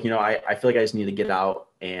 So I was like, I feel like I just need to get out.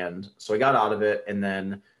 And so I got out of it. And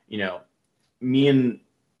then, me and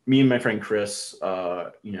my friend Chris,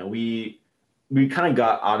 we kind of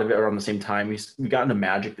got out of it around the same time. We got into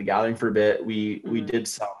Magic the Gathering for a bit. We did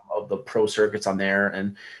some of the pro circuits on there,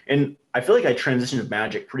 and I feel like I transitioned to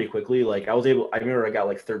Magic pretty quickly. Like I remember I got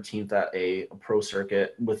like 13th at a pro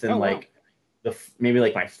circuit within maybe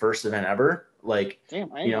like my first event ever. Like,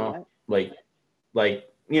 damn,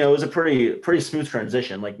 it was a pretty smooth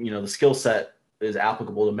transition. Like, the skill set is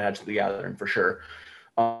applicable to Magic the Gathering for sure.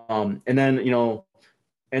 And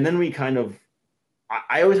then we kind of,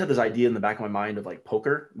 I always had this idea in the back of my mind of like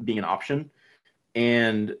poker being an option.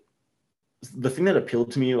 And the thing that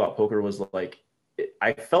appealed to me about poker was like,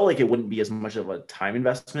 I felt like it wouldn't be as much of a time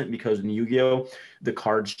investment because in Yu-Gi-Oh, the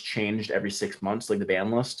cards changed every 6 months, like the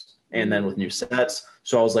ban list, and then with new sets.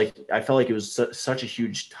 So I was like, I felt like it was such a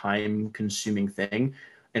huge time-consuming thing,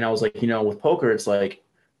 and I was like, with poker, it's like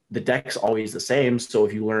the deck's always the same. So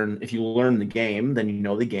if you learn the game, then you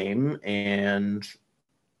know the game, and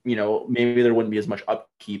maybe there wouldn't be as much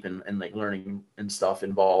upkeep and like learning and stuff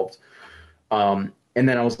involved. And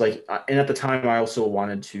then I was like, and at the time, I also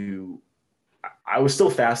wanted to. I was still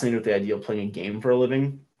fascinated with the idea of playing a game for a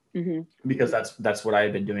living because that's what I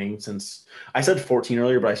had been doing since I said 14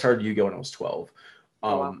 earlier, but I started Yu-Gi-Oh when I was 12.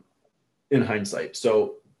 Wow. In hindsight,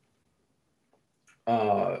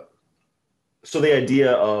 uh, so the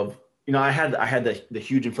idea of I had the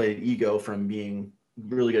huge inflated ego from being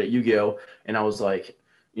really good at Yu-Gi-Oh, and I was like,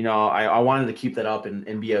 I wanted to keep that up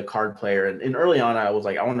and be a card player. And early on, I was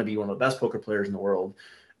like, I want to be one of the best poker players in the world.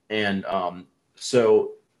 And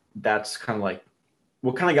so that's kind of like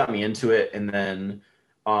what kind of got me into it. And then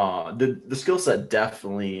the skill set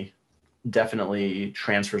definitely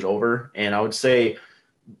transfers over. And I would say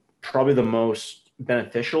probably the most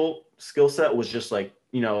beneficial skill set was just like,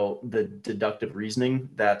 the deductive reasoning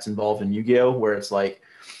that's involved in Yu-Gi-Oh, where it's like,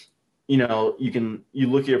 you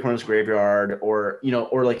look at your opponent's graveyard, or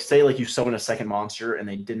like say like you summon a second monster and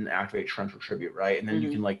they didn't activate Torrential Tribute, right? And then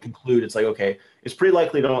you can like conclude it's like, okay, it's pretty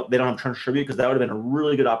likely they don't have Torrential Tribute because that would have been a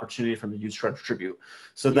really good opportunity for them to use Torrential Tribute.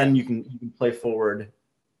 So then you can play forward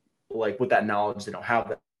like with that knowledge they don't have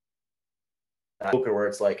that poker where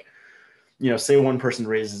it's like, say one person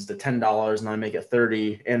raises to $10 and I make it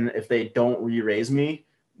 30, and if they don't re-raise me,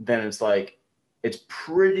 then it's like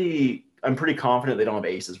I'm pretty confident they don't have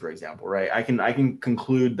aces, for example, right? I can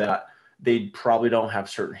conclude that they probably don't have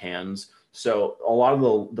certain hands. So a lot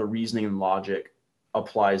of the reasoning and logic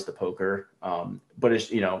applies to poker, but it's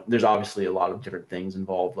there's obviously a lot of different things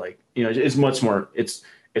involved. Like it's much more. It's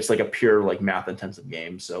like a pure like math intensive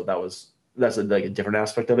game. So that's like a different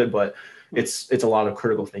aspect of it, but it's a lot of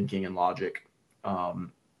critical thinking and logic.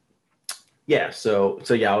 Yeah, so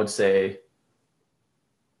yeah, I would say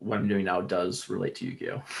what I'm doing now does relate to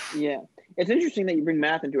Yu-Gi-Oh. Yeah, it's interesting that you bring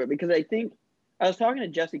math into it because I think I was talking to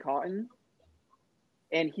Jesse Cotton,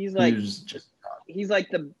 and he's like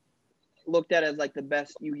the looked at as like the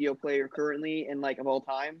best Yu-Gi-Oh player currently and like of all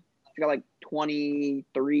time. He's got like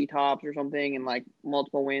 23 tops or something and like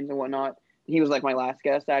multiple wins and whatnot. He was like my last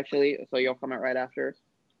guest actually, so you'll come out right after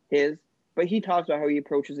his. But he talks about how he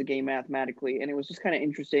approaches the game mathematically, and it was just kind of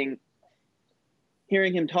interesting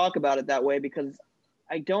hearing him talk about it that way because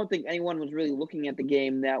I don't think anyone was really looking at the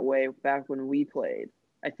game that way back when we played.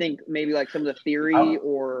 I think maybe like some of the theory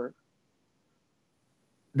or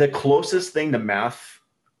the closest thing to math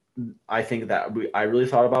I think that I really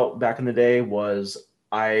thought about back in the day was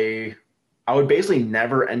I would basically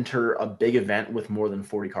never enter a big event with more than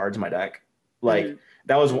 40 cards in my deck. Like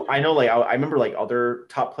that was I know like I remember like other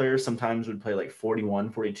top players sometimes would play like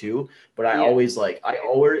 41, 42, but I always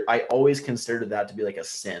considered that to be like a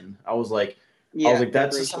sin. I was like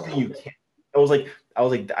that's just something you can't. I was like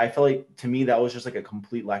I felt like to me that was just like a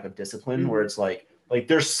complete lack of discipline where it's like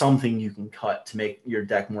there's something you can cut to make your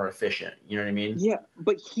deck more efficient. You know what I mean? Yeah,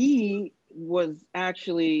 but he was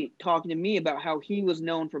actually talking to me about how he was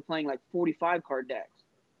known for playing like 45 card decks.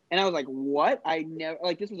 And I was like, what? I never,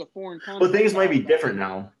 like, this was a foreign concept. But things might be different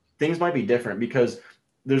now. Things might be different because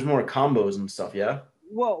there's more combos and stuff, yeah?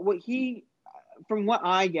 Well, from what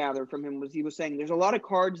I gathered from him was he was saying there's a lot of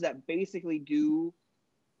cards that basically do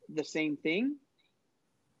the same thing,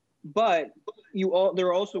 but there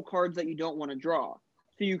are also cards that you don't want to draw.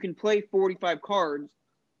 So you can play 45 cards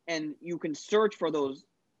and you can search for those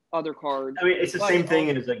other cards. I mean, it's the same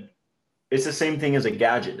thing as a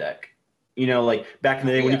gadget deck. Like back in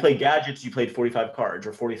the day when you played gadgets, you played 45 cards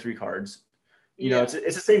or 43 cards. It's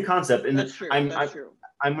the same concept. And that's true. That's true.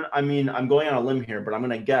 I'm going on a limb here, but I'm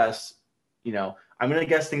gonna guess,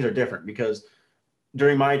 things are different because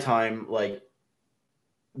during my time, like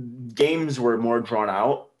games were more drawn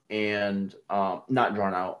out and not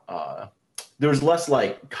drawn out. There was less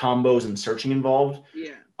like combos and searching involved.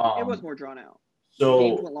 Yeah, it was more drawn out.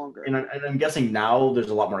 So longer. And I'm guessing now there's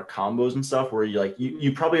a lot more combos and stuff where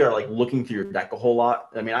you probably are like looking through your deck a whole lot.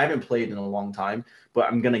 I mean, I haven't played in a long time, but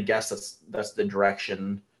I'm gonna guess that's the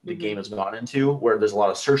direction the game has gone into, where there's a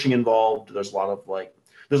lot of searching involved. There's a lot of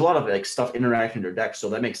like stuff interacting in your deck. So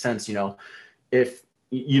that makes sense. If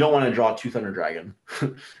you don't want to draw 2 Thunder Dragon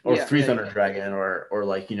or 3 Thunder Dragon or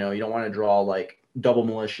like you don't want to draw like double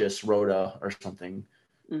malicious Rhoda or something.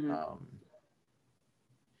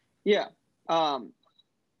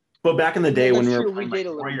 But back in the day when That's we were true. playing We did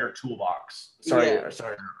a like little Warrior bit. Toolbox. Yeah.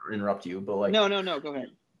 Sorry to interrupt you, but like No. Go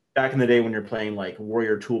ahead. back in the day when you're playing like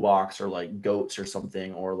Warrior Toolbox or like Goats or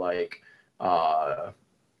something or like uh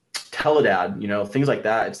Teledad, things like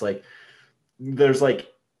that. It's like there's like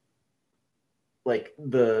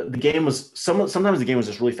the game was sometimes the game was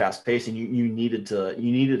just really fast paced and you needed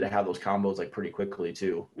to have those combos like pretty quickly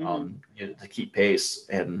too, to keep pace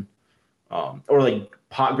and or like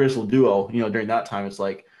Pot Gristle Duo, during that time it's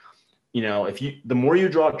like, if the more you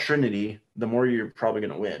draw Trinity, the more you're probably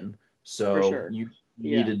going to win. For So sure. you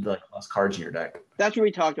Yeah. needed like less cards in your deck. That's what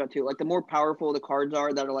we talked about too. Like the more powerful the cards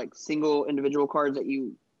are that are like single individual cards that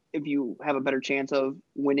if you have a better chance of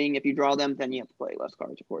winning if you draw them, then you have to play less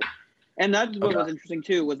cards, of course. And that's what was interesting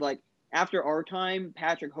too, was like after our time,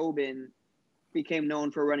 Patrick Hoban became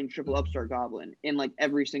known for running triple Upstart Goblin in like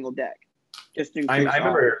every single deck. Just to I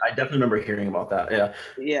definitely remember hearing about that. Yeah.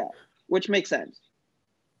 Yeah. Which makes sense.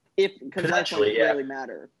 Because life points really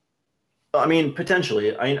matter. I mean,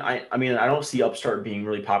 potentially. I mean, I don't see Upstart being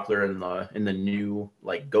really popular in the new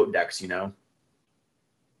like Goat decks,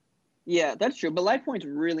 Yeah, that's true. But life points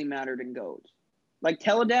really mattered in Goats. Like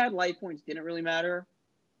Teledad, life points didn't really matter,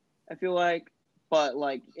 I feel like. But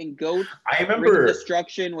like in Goats, I remember Ring of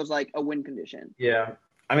Destruction was like a win condition. Yeah.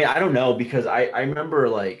 I mean, I don't know because I remember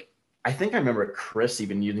like I think I remember Chris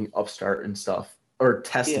even using Upstart and stuff or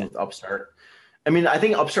testing with Upstart. I mean, I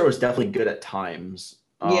think Upstart was definitely good at times.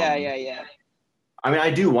 Yeah. I mean, I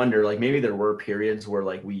do wonder, like, maybe there were periods where,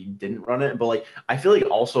 like, we didn't run it, but, like, I feel like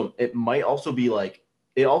it might also be, like,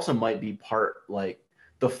 it also might be part, like,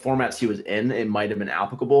 the formats he was in, it might have been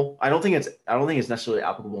applicable. I don't think it's necessarily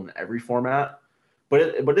applicable in every format, but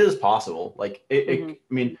it is possible. Like, I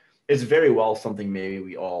mean, it's very well something maybe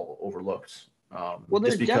we all overlooked. Well,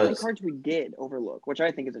 there's definitely cards we did overlook, which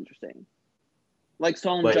I think is interesting. Like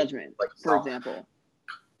Solemn Judgment, for example.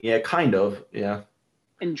 Yeah, kind of, yeah.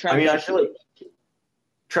 And Trap I feel like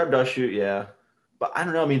Trap Dust Shoot, yeah. But I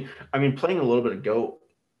don't know. I mean, playing a little bit of Goat,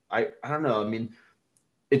 I don't know. I mean,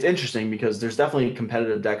 it's interesting because there's definitely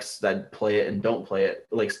competitive decks that play it and don't play it.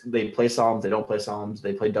 Like they play Solemns, they don't play Solemns.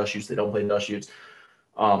 They play Dust Shoots, they don't play Dust Shoots.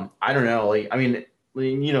 I don't know. Like, I mean,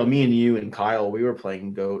 me and you and Kyle, we were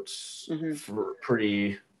playing Goats for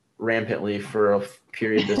pretty rampantly for a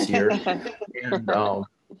period this year,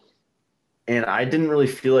 and I didn't really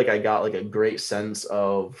feel like I got like a great sense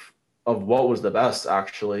of what was the best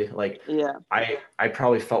actually. Like, yeah, I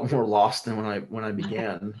probably felt more lost than when I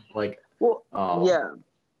began. Like, well, yeah,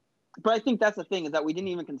 but I think that's the thing is that we didn't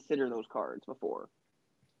even consider those cards before.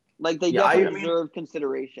 Like they definitely deserve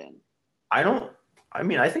consideration.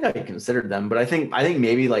 I think I considered them, but I think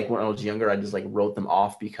maybe like when I was younger, I just like wrote them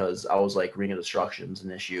off because I was like Ring of Destruction's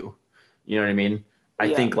an issue. You know what I mean?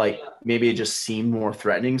 I think like maybe it just seemed more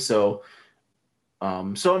threatening. So I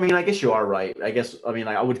mean, I guess you are right. I mean,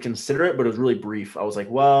 I would consider it, but it was really brief. I was like,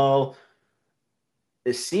 well,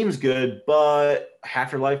 it seems good, but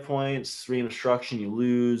half your life points, Ring of Destruction, you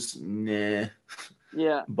lose. Nah.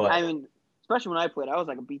 Yeah, but I mean, especially when I played, I was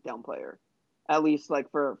like a beatdown player, at least like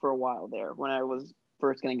for a while there when I was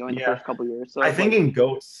first getting going the first couple years. So I think in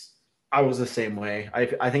Goats, I was the same way. I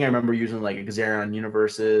think I remember using like Xerion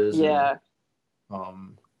Universes. Yeah.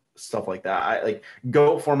 And, stuff like that. I like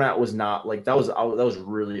Goat format was not like that was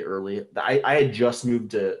really early. I had just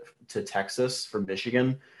moved to Texas from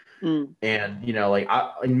Michigan. And like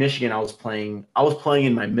in Michigan, I was playing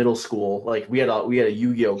in my middle school. Like we had a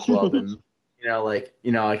Yu-Gi-Oh club, and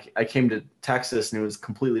I came to Texas and it was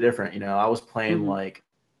completely different. I was playing like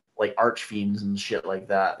Archfiends and shit like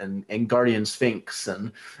that, and Guardian Sphinx,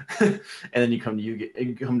 and and then you come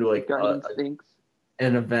to like Guardian Sphinx,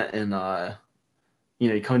 an event in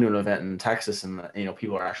you come to an event in Texas, and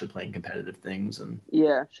people are actually playing competitive things, and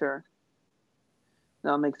yeah, sure.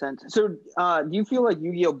 No, that makes sense. So, do you feel like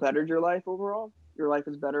Yu-Gi-Oh bettered your life overall? Your life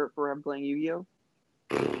is better for playing Yu-Gi-Oh?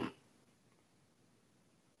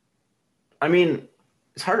 I mean,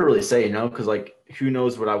 it's hard to really say, because like who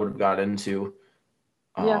knows what I would have got into,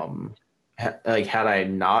 like had I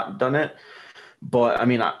not done it. But I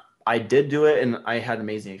mean, I did do it, and I had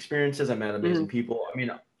amazing experiences. I met amazing people. I mean,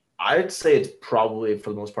 I'd say it's probably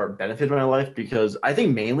for the most part benefited my life because I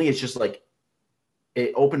think mainly it's just like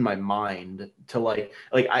it opened my mind to like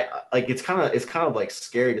it's kind of like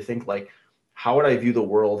scary to think like how would I view the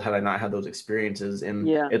world had I not had those experiences. And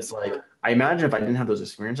it's like I imagine if I didn't have those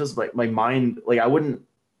experiences, like my mind, like I wouldn't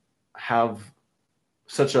have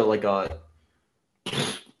such a like a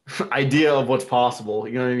idea of what's possible,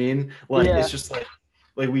 you know what I mean? Like it's just like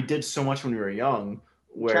we did so much when we were young,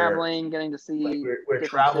 where traveling, getting to see we're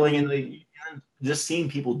traveling cities. just seeing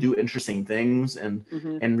people do interesting things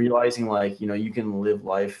Mm-hmm. and realizing like, you know, you can live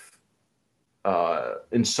life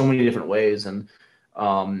in so many different ways. And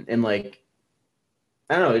like,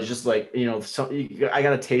 I don't know, it's just like, you know, I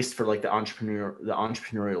got a taste for like the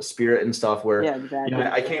entrepreneurial spirit and stuff where, Yeah, you know,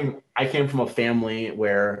 exactly. I came from a family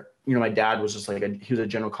where, you know, my dad was just like he was a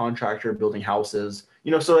general contractor building houses,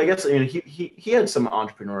 you know, so I guess, you know, he had some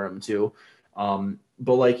entrepreneur in him too.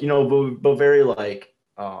 But like, you know, but very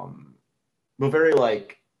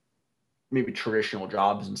like maybe traditional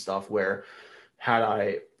jobs and stuff where had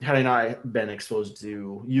I not been exposed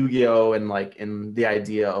to Yu-Gi-Oh and like in the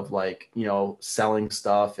idea of like, you know, selling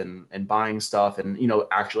stuff and buying stuff and, you know,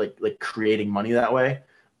 actually like creating money that way,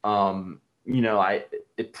 you know,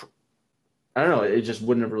 it I don't know, it just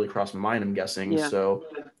wouldn't have really crossed my mind, I'm guessing. Yeah. So,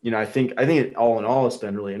 you know, I think all in all it's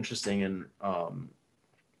been really interesting, and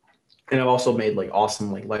I've also made like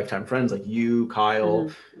awesome like lifetime friends like you, Kyle,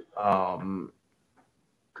 Mm-hmm. um,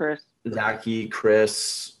 Chris. Zachy,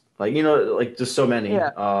 Chris, like, you know, like just so many. Yeah.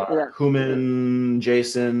 Yeah. Human,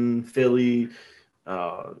 Jason, Philly,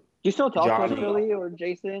 uh, Do you still talk to like Johnny. Philly or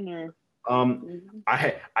Jason or? Um,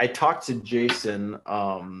 Mm-hmm. I talked to Jason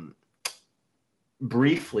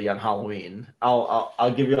briefly on Halloween.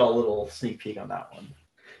 I'll give you a little sneak peek on that one.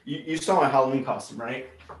 You saw my Halloween costume, right?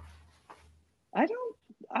 I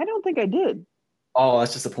don't think I did. Oh,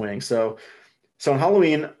 that's disappointing. So on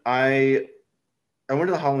Halloween, I went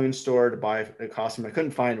to the Halloween store to buy a costume. I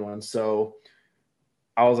couldn't find one, so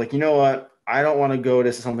I was like, you know what? I don't want to go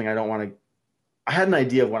to something I don't want to. I had an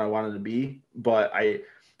idea of what I wanted to be, but I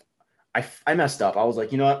messed up. I was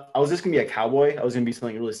like, you know what? I was just gonna be a cowboy. I was gonna be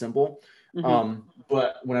something really simple. Mm-hmm.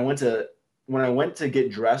 But when I went to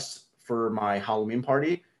get dressed for my Halloween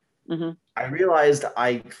party, Mm-hmm. I realized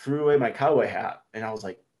I threw away my cowboy hat, and I was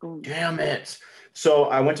like, Oh. damn it. So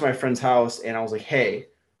I went to my friend's house and I was like, hey,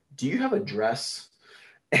 do you have a dress?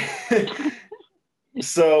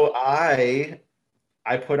 So I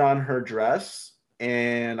put on her dress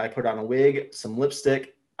and I put on a wig, some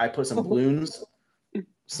lipstick. I put some balloons,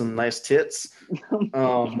 some nice tits,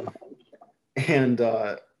 um, and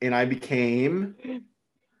I became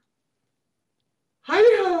Heidi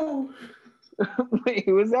Ho. Wait,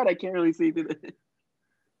 who was that? I can't really see through the.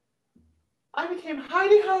 I became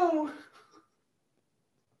Heidi Ho.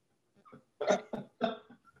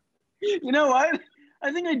 You know what?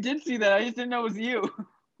 I think I did see that. I just didn't know it was you.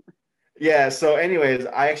 Yeah. So, anyways,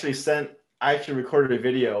 I actually recorded a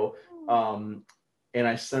video, and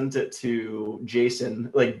I sent it to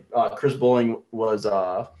Jason. Like Chris Bowling was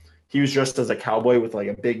he was dressed as a cowboy with like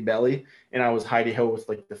a big belly, and I was Heidi Ho with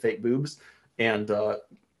like the fake boobs, and I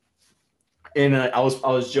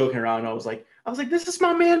was joking around. I was like, this is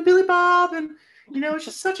my man Billy Bob, and you know, it's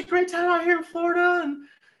just such a great time out here in Florida, and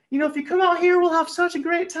you know, if you come out here, we'll have such a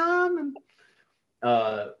great time. And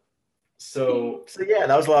uh, so yeah,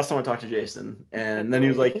 that was the last time I talked to Jason, and then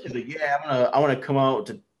he's like, yeah, I want to come out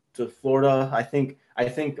to Florida. I think I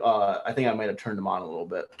might have turned him on a little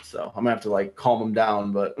bit, so I'm gonna have to like calm him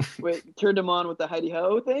down. But Wait, turned him on with the Heidi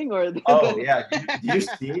Ho thing, or oh yeah,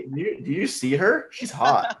 do you see her? She's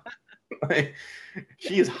hot. Like,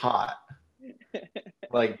 she is hot.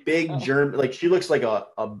 Like big Oh, germ. Like she looks like a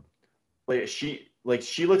like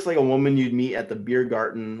she looks like a woman you'd meet at the beer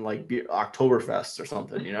garden like Oktoberfest or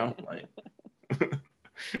something. You know, like.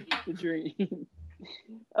 the dream.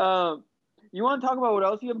 Um, you want to talk about what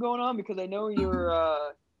else you have going on? Because I know you're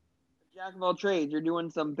jack of all trades. You're doing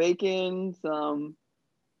some baking, some.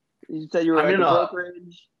 You said you were I'm at in the a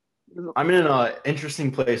brokerage. I'm in an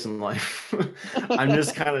interesting place in life. I'm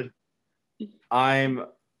just kind of I'm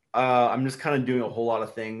I'm just kind of doing a whole lot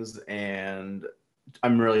of things, and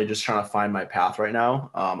I'm really just trying to find my path right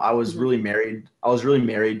now. I was Mhm. really married. I was really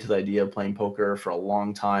married to the idea of playing poker for a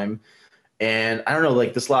long time, and I don't know,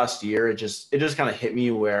 like this last year, it just kind of hit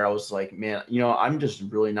me where I was like, man, you know, I'm just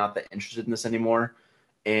really not that interested in this anymore,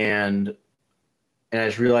 and I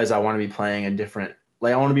just realized I want to be playing a different,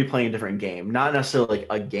 like I want to be playing a different game, not necessarily like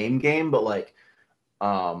a game, but like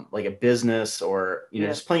a business or you know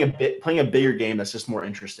Yeah. just playing a bigger game that's just more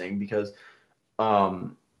interesting because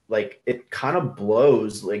like it kind of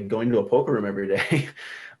blows like going to a poker room every day.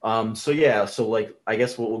 So yeah, so like I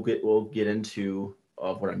guess what we'll get into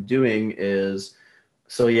of what I'm doing is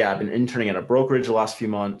so yeah, I've been interning at a brokerage the last few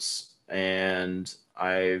months, and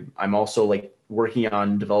I'm also like working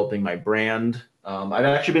on developing my brand. I've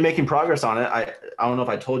actually been making progress on it. I don't know if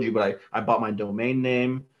I told you, but I bought my domain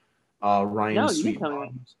name, Ryan No, you didn't Sweet tell me that.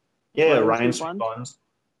 Buns. Yeah, Ryan Ryan Sweet Sweet Buns. Buns.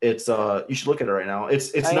 It's you should look at it right now. It's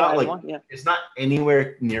Oh yeah, not I like want. Yeah. it's not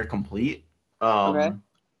anywhere near complete. Okay.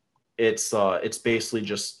 It's basically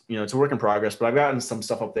just you know it's a work in progress, but I've gotten some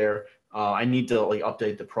stuff up there. I need to like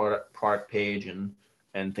update the product page and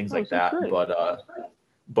things like so that. great. But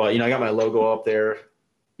I got my logo up there.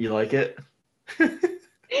 You like it?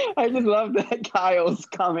 I just love that Kyle's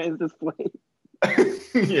comment is displayed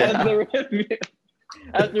Yeah.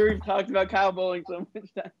 after we've talked about Kyle Bowling so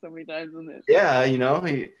many times in this. Yeah,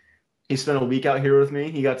 he spent a week out here with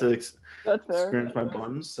me. He got to That's fair. experience my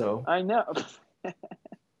buns. So I know.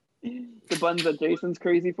 The buns that Jason's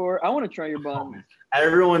crazy for. I want to try your buns.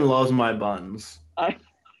 Everyone loves my buns.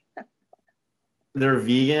 They're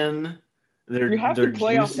vegan. You have they're to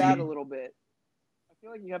play juicy. off that a little bit. I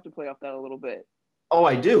feel like you have to play off that a little bit. Oh,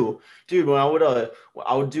 I do, dude. When I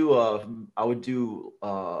would do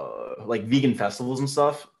like vegan festivals and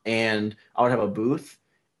stuff, and I would have a booth,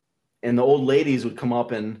 and the old ladies would come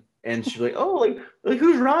up and she'd be like, oh, like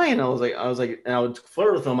who's Ryan? I was like, and I would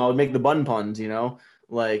flirt with them. I would make the bun puns,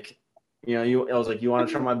 like, I was like, you want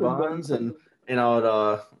to try my buns, and I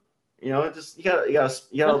would just you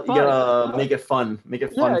gotta make it fun,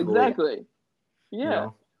 Yeah, exactly. Yeah,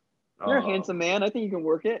 you're a uh, handsome man. I think you can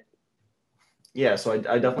work it. yeah, so I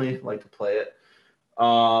definitely like to play it.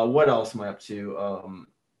 What else am I up to?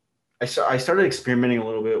 I started experimenting a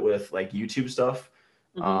little bit with like YouTube stuff.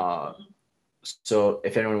 So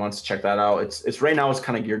if anyone wants to check that out, it's right now it's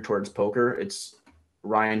kind of geared towards poker. It's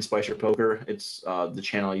Ryan Spicer Poker. It's the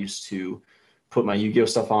channel I used to put my Yu-Gi-Oh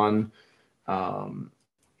stuff on.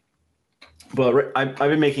 But I've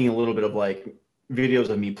been making a little bit of like videos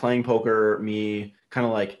of me playing poker, me kind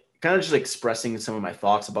of just expressing some of my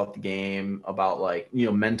thoughts about the game, about like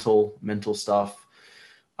mental stuff,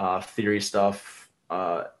 theory stuff.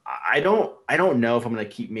 I don't know if I'm gonna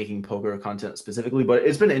keep making poker content specifically, but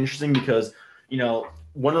it's been interesting because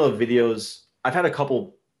one of the videos I've had a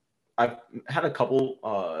couple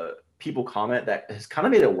people comment that has kind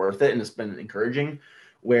of made it worth it, and it's been encouraging.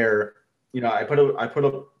 Where I put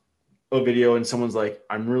up a video and someone's like,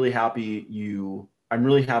 I'm really happy you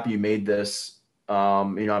made this.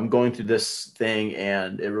 I'm going through this thing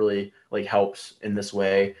and it really like helps in this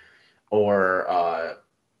way. Or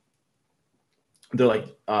they're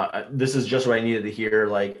like, this is just what I needed to hear.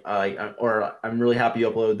 Like, or I'm really happy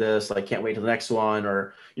you uploaded this. Like, can't wait till the next one,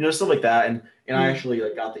 or stuff like that. And I actually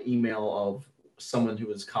like got the email of someone who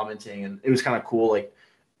was commenting, and it was kind of cool. Like,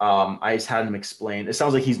 I just had him explain. It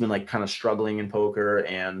sounds like he's been like kind of struggling in poker,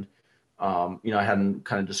 and I had him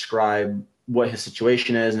kind of describe what his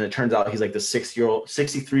situation is, and it turns out he's like the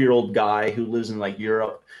 63-year-old guy who lives in like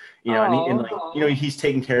Europe, and he's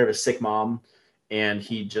taking care of his sick mom, and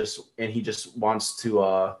he just wants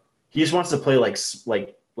to play like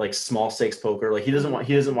small stakes poker. Like he doesn't want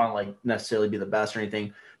to like necessarily be the best or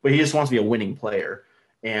anything, but he just wants to be a winning player.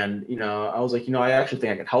 And I was like, I actually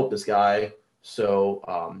think I can help this guy.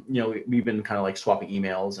 So we've been kind of like swapping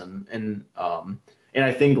emails, and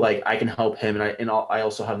I think like I can help him, and I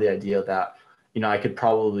also have the idea that I could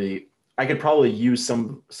probably use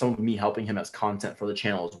some of me helping him as content for the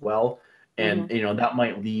channel as well, and that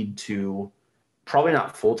might lead to probably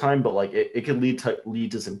not full time, but like it could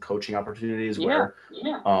lead to some coaching opportunities where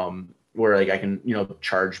like I can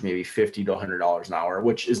charge maybe $50 to $100 an hour,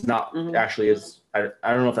 which is not actually is I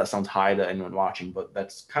don't know if that sounds high to anyone watching, but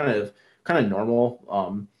that's kind of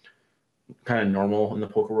normal. Kind of normal in the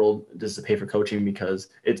poker world just to pay for coaching, because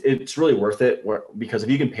it's really worth it. Because if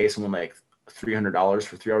you can pay someone like $300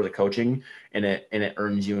 for 3 hours of coaching, and it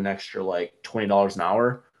earns you an extra like $20 an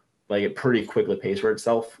hour, like it pretty quickly pays for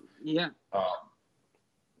itself. Yeah.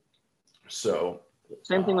 So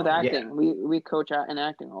same thing with acting. Yeah. We coach in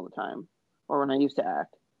acting all the time, or when I used to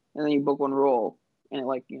act, and then you book one role and it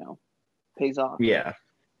like pays off. Yeah.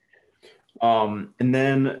 And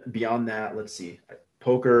then beyond that, let's see,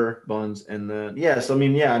 poker, buns, and then so I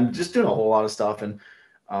mean, I'm just doing a whole lot of stuff, and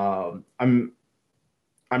I'm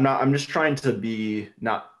just trying to be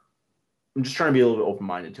a little bit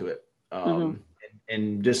open-minded to it,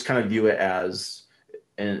 and just kind of view it as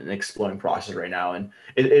an exploring process right now. And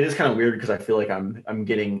it is kind of weird because I feel like I'm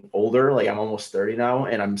getting older. Like I'm almost 30 now,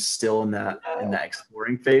 and I'm still in that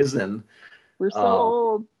exploring phase, and we're so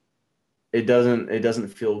old. It doesn't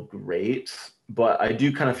feel great, but I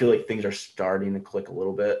do kind of feel like things are starting to click a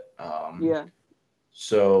little bit.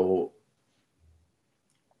 So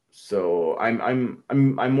I'm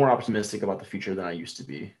more optimistic about the future than I used to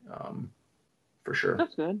be, for sure.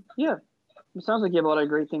 That's good. Yeah, it sounds like you have a lot of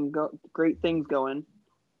great things going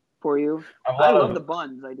for you. I love the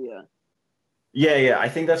buns idea. Yeah, I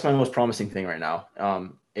think that's my most promising thing right now.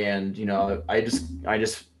 And I just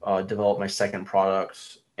developed my second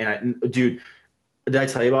product, and did I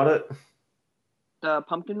tell you about it? The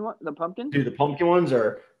pumpkin one? The pumpkin? Dude, the pumpkin ones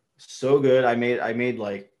are so good. I made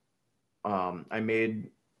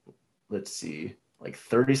let's see, like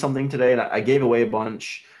 30 something today, and I gave away a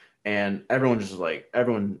bunch, and everyone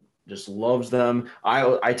just loves them.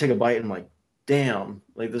 I took a bite and I'm like, damn,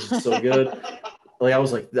 like this is so good. Like I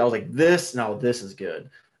was like this now this is good,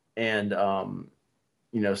 and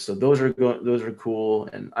so those are cool,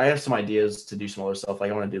 and I have some ideas to do some other stuff.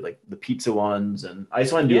 Like I want to do like the pizza ones, and I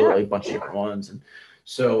just want to do like a bunch of different ones, and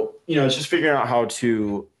so it's just figuring out how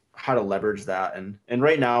to leverage that, and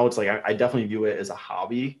right now it's like I definitely view it as a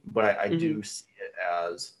hobby, but I do see it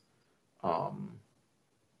as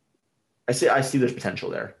I see there's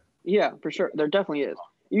potential there. Yeah, for sure. There definitely is.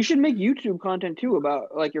 You should make YouTube content too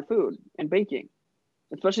about like your food and baking,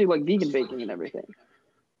 especially like vegan baking and everything.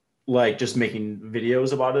 Like just making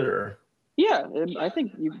videos about it, or yeah, I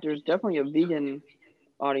think there's definitely a vegan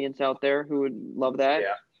audience out there who would love that.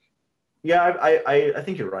 Yeah, I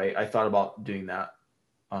think you're right. I thought about doing that.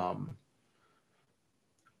 I'm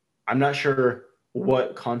not sure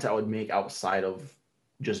what content I would make outside of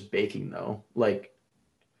just baking though. Like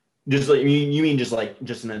just like you mean just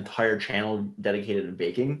an entire channel dedicated to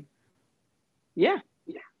baking? Yeah,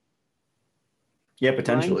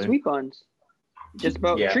 potentially. Sweet buns. Just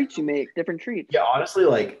about treats you make, different treats. Yeah, honestly,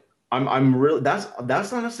 like I'm really that's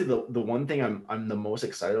honestly the one thing I'm the most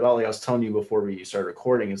excited about. Like I was telling you before we started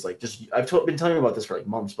recording, is like just been telling you about this for like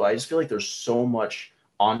months, but I just feel like there's so much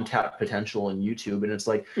untapped potential in YouTube, and it's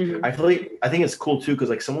like I think it's cool too, because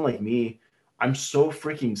like someone like me, I'm so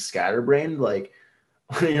freaking scatterbrained. Like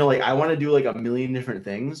like I want to do like a million different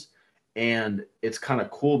things, and it's kind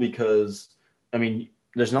of cool because I mean,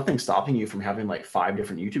 there's nothing stopping you from having like 5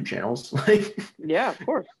 different YouTube channels. Like, yeah, of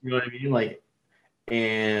course. You know what I mean? Like,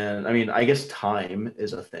 and I mean, I guess time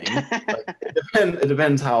is a thing. Like, it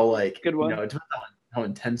depends how like good one. It depends on how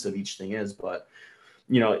intensive each thing is. But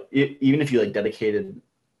even if you like dedicated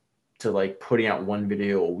to like putting out one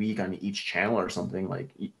video a week on each channel or something, like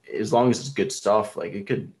as long as it's good stuff, like you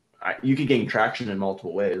could gain traction in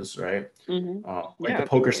multiple ways, right? The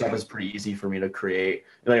poker stuff is pretty easy for me to create.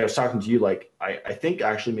 Like I was talking to you, like I think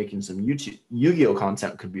actually making some Yu-Gi-Oh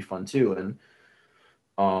content could be fun too,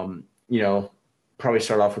 and probably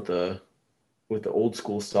start off with the old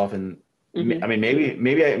school stuff, and I mean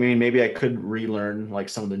maybe I could relearn like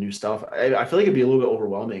some of the new stuff. I feel like it'd be a little bit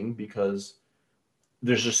overwhelming because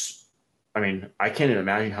there's just I can't even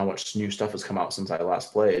imagine how much new stuff has come out since I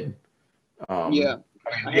last played.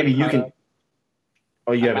 Maybe you can.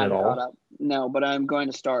 Oh, you haven't at all? No, but I'm going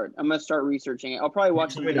to start. I'm going to start researching it. I'll probably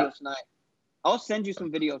watch some videos tonight. I'll send you some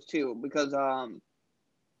videos too, because I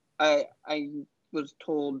was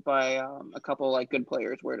told by a couple like good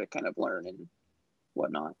players where to kind of learn and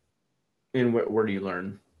whatnot. And where do you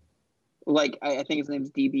learn? Like I think his name's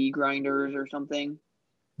DB Grinders or something.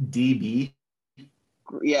 DB.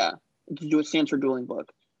 Yeah, it stands for Dueling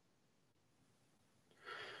Book.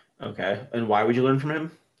 Okay, and why would you learn from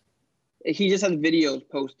him? He just has videos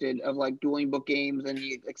posted of like Dueling Book games, and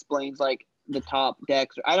he explains like the top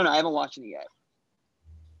decks. I don't know. I haven't watched it yet.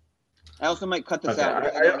 I also might cut this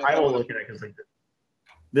out. I will look at it because like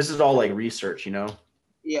this is all like research,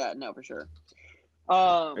 Yeah, no, for sure.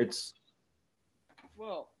 It's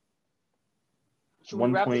well. Should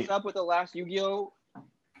we wrap this up with the last Yu-Gi-Oh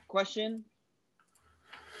question?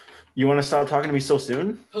 You want to stop talking to me so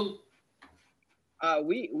soon?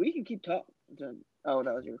 We can keep talking. Oh,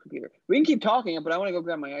 that was your computer. We can keep talking, but I want to go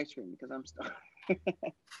grab my ice cream because I'm stuck.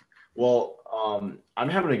 Well, I'm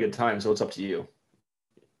having a good time, so it's up to you.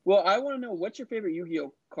 Well, I want to know, what's your favorite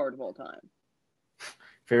Yu-Gi-Oh card of all time?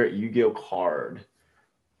 Favorite Yu-Gi-Oh card?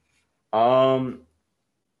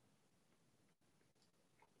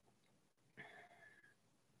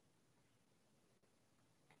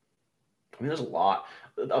 There's a lot.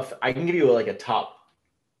 I can give you like a top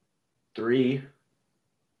 3.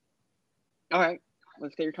 All right,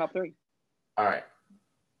 let's get your top 3. All right,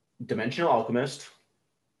 Dimensional Alchemist.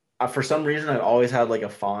 For some reason, I've always had like a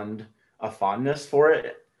fondness for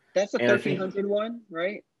it. That's the 1300 one,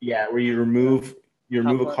 right? Yeah, where you remove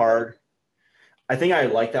a card. I think I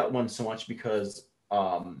like that one so much because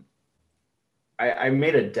I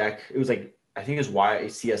made a deck. It was like, I think it was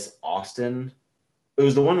YCS Austin. It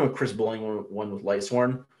was the one with Chris Bowling, one with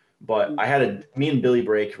Lightsworn. But me and Billy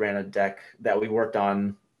Brake ran a deck that we worked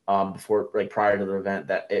on before, like prior to the event.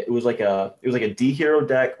 That it was like a D hero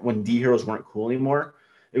deck when D heroes weren't cool anymore.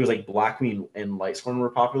 It was like Black Queen and Lightsworn were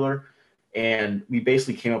popular, and we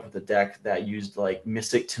basically came up with a deck that used like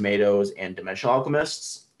Mystic Tomatoes and Dimensional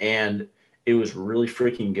Alchemists, and it was really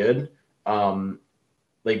freaking good.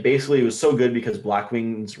 Like basically it was so good because Black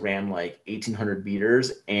Wings ran like 1800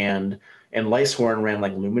 beaters, and Lightsworn ran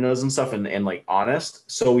like Luminas and stuff, and like Honest.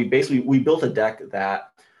 So we built a deck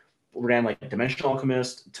that ran like Dimension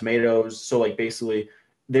Alchemist, Tomatoes. So like basically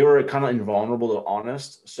they were kind of invulnerable to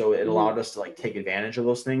Honest, so it allowed us to like take advantage of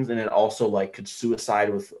those things, and it also like could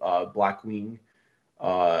suicide with Blackwing,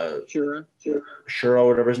 Sure. Shuro,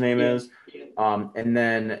 whatever his name Yeah. is. And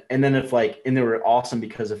then if like, and they were awesome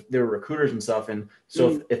because if they were recruiters and stuff, and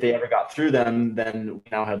so if they ever got through them, then we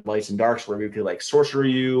now had lights and darks where we could like sorcerer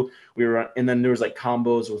you. And then there was like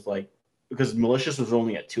combos with like, because malicious was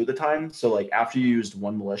only at 2 at the time, so like after you used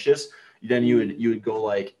one malicious, then you would go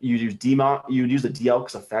like you'd use the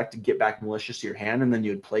Delx effect to get back malicious to your hand, and then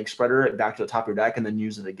you would plague spreader it back to the top of your deck, and then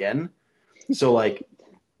use it again. So like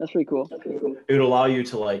That's pretty cool. it would allow you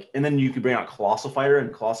to like, and then you could bring out Colossal Fighter,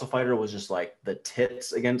 and Colossal Fighter was just like the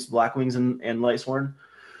tits against Blackwings and Lightsworn.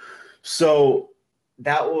 So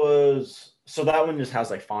that one just has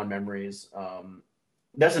like fond memories.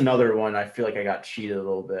 That's another one I feel like I got cheated a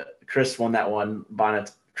little bit. Chris won that one.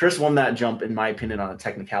 Chris won that jump, in my opinion, on a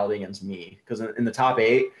technicality against me, because in the top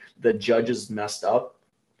 8, the judges messed up,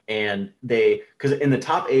 and because in the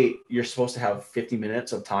top 8 you're supposed to have 50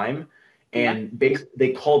 minutes of time, and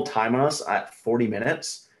they called time on us at 40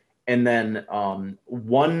 minutes, and then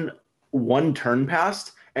one turn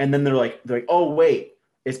passed, and then they're like, oh wait,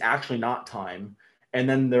 it's actually not time, and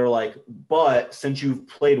then they're like, but since you've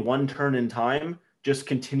played one turn in time, just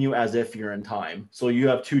continue as if you're in time, so you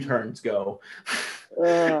have 2 turns, go.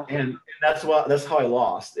 And that's how I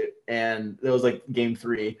lost it, and it was like game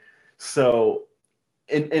 3. So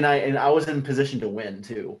and I was in position to win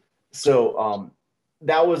too, so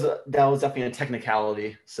that was definitely a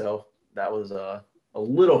technicality, so that was a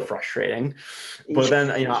little frustrating. But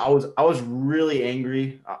then I was really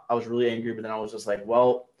angry. But then I was just like,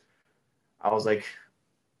 well, I was like,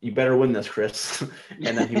 you better win this, Chris.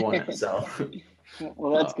 And then he won it. So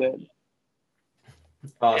well, that's good.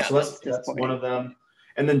 So that's one of them.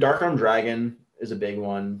 And then Dark-Armed Dragon is a big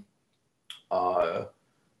one. I'm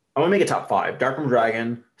gonna make a top 5: Dark-Armed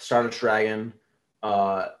Dragon, Stardust Dragon,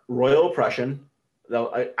 Royal Oppression.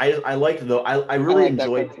 Though I liked though I really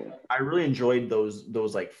enjoyed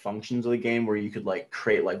those like functions of the game where you could like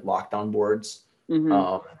create like lockdown boards.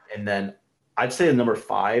 And then I'd say the number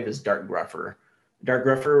 5 is Dark Grepher. Dark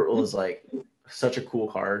Grepher was like such a cool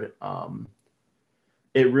card.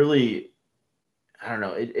 It really, I don't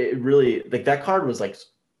know, it really, like, that card was like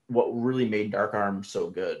what really made Dark Arm so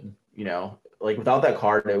good, like without that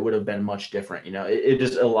card it would have been much different. It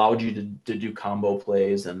just allowed you to do combo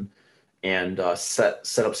plays and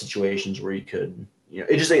set up situations where you could,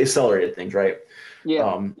 it just accelerated things, right?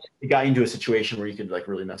 It got you into a situation where you could like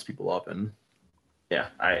really mess people up. And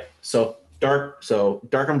so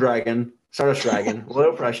Dark-Armed Dragon, Stardust Dragon,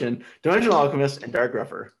 Royal Oppression, Dimensional Alchemist, and Dark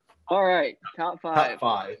Grepher. All right, top 5. Top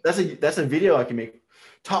 5. That's a video I can make.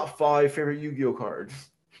 Top 5 favorite Yu-Gi-Oh cards.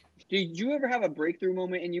 Did you ever have a breakthrough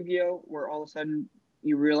moment in Yu-Gi-Oh where all of a sudden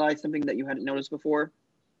you realized something that you hadn't noticed before,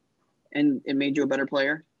 and it made you a better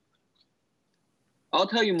player? I'll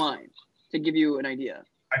tell you mine to give you an idea.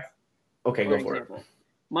 Okay, go for it.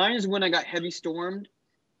 Mine is when I got heavy stormed,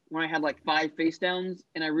 when I had like 5 face downs,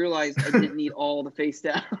 and I realized I didn't need all the face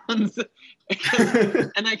downs.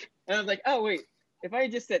 and I was like, oh wait, if I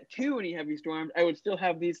had just set 2 and he heavy stormed, I would still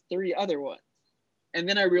have these 3 other ones. And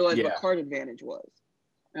then I realized what card advantage was.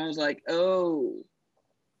 And I was like, oh.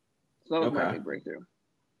 So that was my big breakthrough.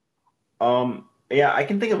 Yeah, I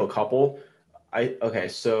can think of a couple.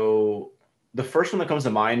 So the first one that comes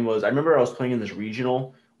to mind was, I remember I was playing in this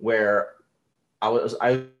regional where I was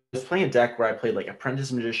playing a deck where I played like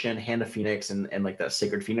Apprentice Magician, Hand of Phoenix, and like that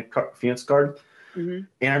Sacred Phoenix card. And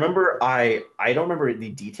I remember I don't remember the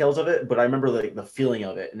details of it, but I remember like the feeling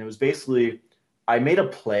of it. And it was basically, I made a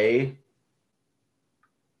play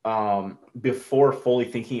before fully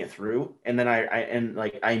thinking it through, and then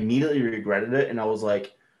I immediately regretted it, and I was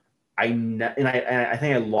like, I think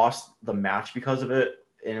I lost the match because of it.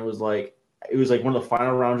 And it was like one of the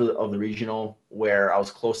final rounds of the regional where I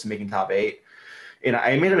was close to making top 8, and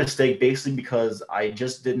I made a mistake basically because I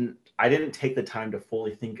didn't take the time to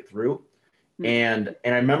fully think it through. And I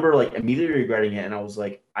remember like immediately regretting it, and I was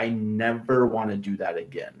like, I never want to do that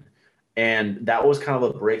again. And that was kind of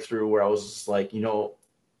a breakthrough where I was just like,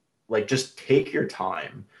 like, just take your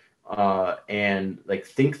time and like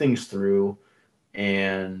think things through,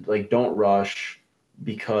 and like don't rush,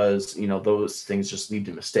 because those things just lead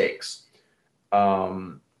to mistakes.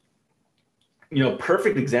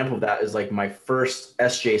 Perfect example of that is like my first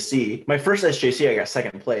SJC. I got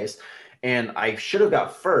second place, and I should have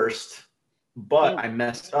got first, but I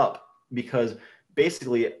messed up because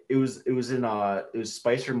basically it was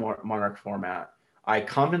Spicer Monarch format. I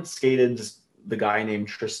confiscated just the guy named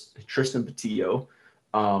Tristan Patillo.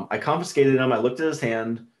 I confiscated him. I looked at his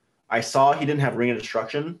hand. I saw he didn't have Ring of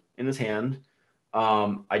Destruction in his hand.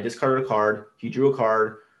 I discarded a card. He drew a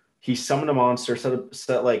card. He summoned a monster,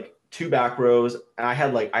 set like 2 back rows, and I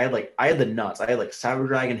had the nuts. I had like Cyber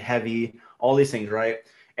Dragon, Heavy, all these things, right?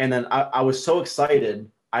 And then I was so excited.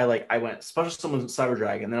 I went special summon Cyber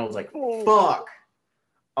Dragon, and then I was like, fuck.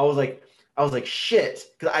 I was like shit,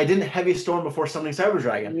 because I didn't Heavy Storm before summoning Cyber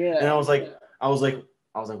Dragon. Yeah. And I was like,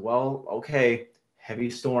 well, okay, Heavy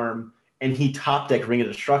Storm, and he top decked Ring of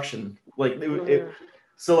Destruction. Like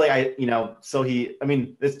so like I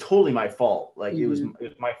mean, it's totally my fault. Like it was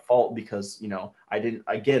my fault because I didn't,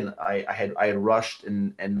 again, I had rushed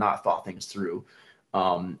and not thought things through.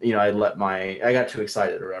 I got too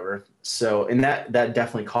excited or whatever. So, and that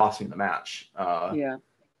definitely cost me the match.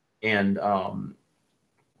 And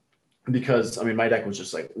because I mean my deck was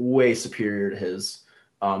just like way superior to his.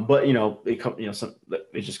 But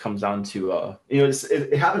it just comes down to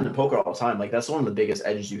it happens in poker all the time. Like that's one of the biggest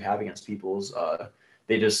edges you have against people's.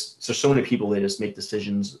 There's so many people, they just make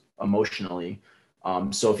decisions emotionally.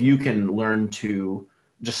 So if you can learn to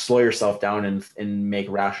just slow yourself down and make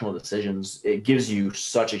rational decisions, it gives you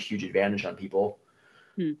such a huge advantage on people.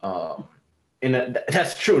 And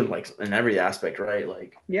that's true in every aspect, right?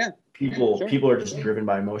 Like people are just driven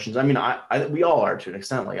by emotions. I mean, we all are to an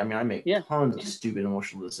extent. Like I mean, I make tons of stupid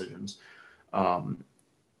emotional decisions. That's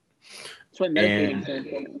why meditating is so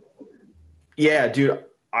important. Yeah, dude.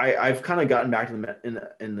 I've kind of gotten back to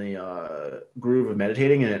the groove of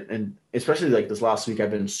meditating, and especially like this last week, I've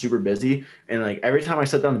been super busy, and like every time I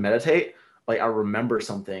sit down to meditate, like I remember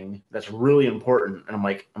something that's really important, and I'm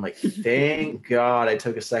like, thank God I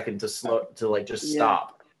took a second to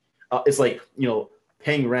stop. It's like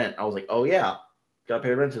paying rent. I was like, oh yeah, gotta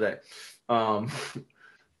pay rent today. I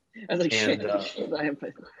was like, shit.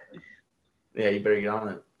 Yeah, you better get on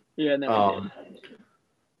it. Yeah, no.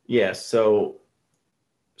 Yeah, so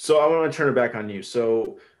I want to turn it back on you.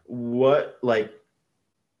 So what do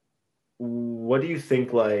you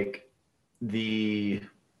think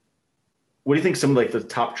what do you think some of like the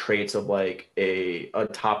top traits of like a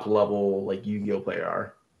top level like Yu-Gi-Oh player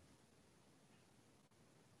are?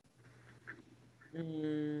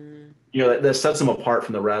 That sets them apart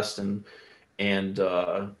from the rest and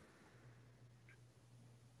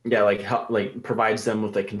provides them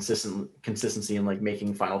with like consistency in like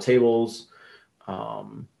making final tables,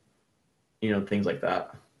 things like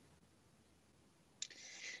that.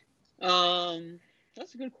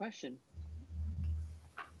 That's a good question.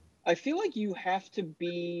 I feel like you have to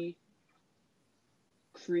be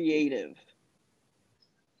creative,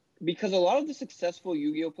 because a lot of the successful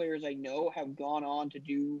Yu-Gi-Oh players I know have gone on to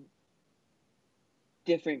do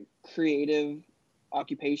different creative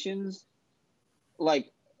occupations.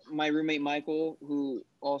 Like my roommate Michael, who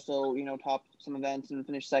also topped some events and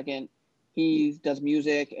finished second, he does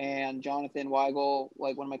music. And Jonathan Weigel,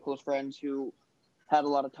 like one of my close friends who had a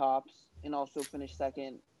lot of tops and also finished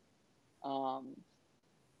second,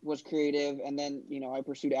 was creative. And then I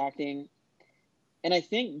pursued acting. And I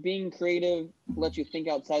think being creative lets you think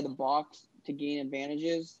outside the box to gain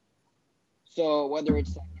advantages. So whether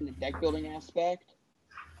it's in the deck building aspect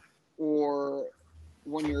or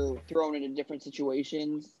when you're thrown into different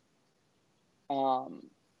situations,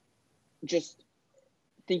 just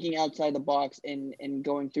thinking outside the box and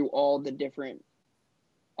going through all the different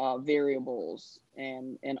variables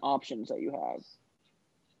and options that you have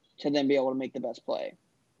to then be able to make the best play.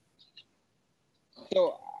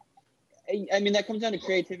 So I mean, that comes down to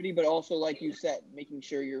creativity, but also, like you said, making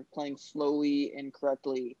sure you're playing slowly and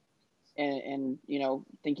correctly and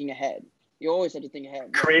thinking ahead. You always have to think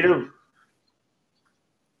ahead. Creative.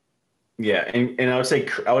 Yeah, and I would say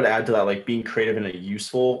I would add to that like being creative in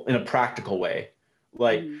a practical way,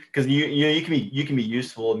 like because you can be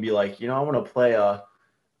useful and be like I want to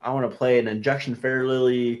play an Injection Fair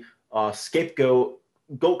Lily Scapegoat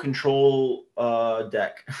Goat Control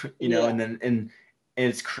deck, and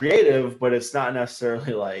it's creative, but it's not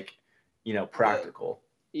necessarily like practical.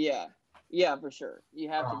 Yeah, for sure. You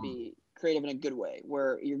have to be creative in a good way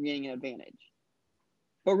where you're gaining an advantage.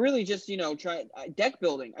 But really just, try deck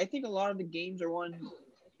building. I think a lot of the games are won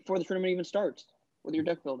before the tournament even starts with your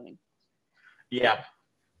deck building. Yeah.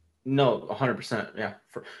 No, 100%. Yeah,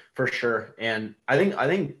 for sure. And I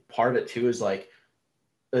think part of it too is kind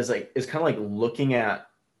of like looking at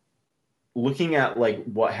like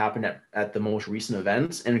what happened at the most recent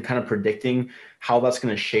events and kind of predicting how that's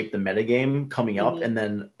going to shape the metagame coming up, and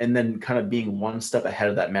then kind of being one step ahead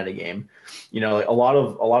of that metagame. Like a lot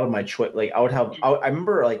of my choice, like I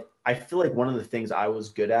remember like I feel like one of the things I was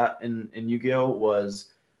good at in Yu-Gi-Oh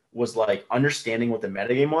was like understanding what the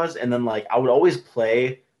metagame was, and then like I would always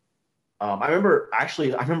play I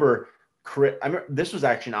remember Chris, this was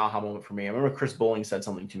actually an aha moment for me. I remember Chris Bowling said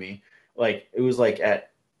something to me. Like it was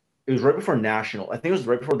right before National. I think it was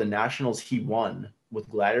right before the Nationals he won with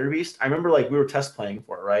Gladiator Beast. I remember like we were test playing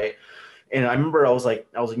for it, right? And I remember I was like,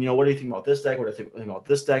 what do you think about this deck? What do you think about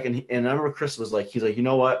this deck? And I remember Chris was like, he's like, you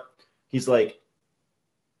know what? He's like,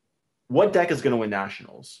 what deck is going to win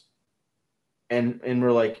Nationals? And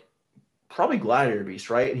we're like, probably Gladiator Beast,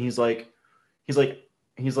 right? And he's like,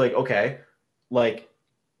 okay, like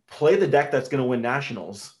play the deck that's going to win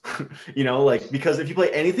Nationals, like because if you play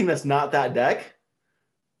anything that's not that deck,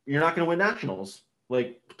 you're not going to win Nationals,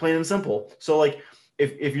 like plain and simple. So like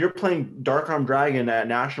if you're playing Dark Arm Dragon at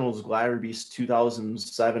Nationals Gladiator Beast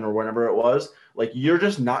 2007 or whatever it was, like you're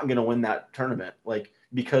just not going to win that tournament, like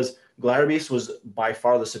because Gladiator Beast was by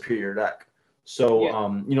far the superior deck.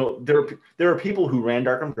 So there are people who ran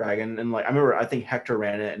Dark Arm Dragon, and like I think Hector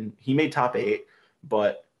ran it and he made top 8,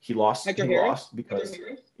 but he lost. Hector he Harris? lost because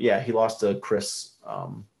he lost to Chris.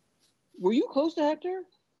 Were you close to Hector?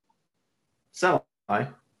 Semi. I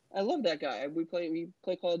love that guy. We play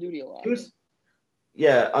Call of Duty a lot.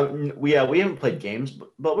 We haven't played games,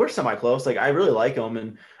 but we're semi close. Like I really like him,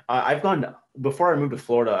 and I've gone before I moved to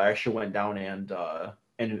Florida. I actually went down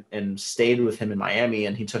and stayed with him in Miami,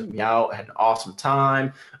 and he took me out. Had an awesome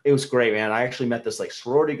time. It was great, man. I actually met this like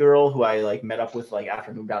sorority girl who I like met up with like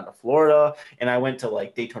after I moved down to Florida, and I went to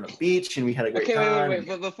like Daytona Beach, and we had a great time. Wait.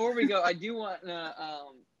 But before we go, I do want to.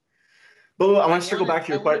 But I want to circle back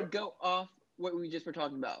to your question. Go off what we just were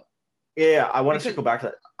talking about. Yeah, I want to circle back to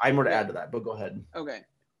that. I have more to add to that, but go ahead. Okay.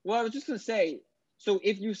 Well, I was just gonna say. So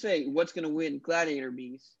if you say what's gonna win Gladiator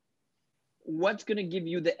Beast, what's going to give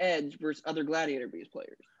you the edge versus other Gladiator Beast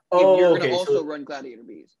players? If you're going to also run Gladiator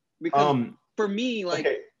Beast. Because for me, like,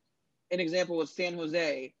 an example was San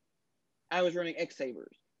Jose, I was running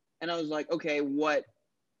X-Sabers. And I was like, okay,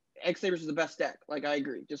 X-Sabers is the best deck. Like, I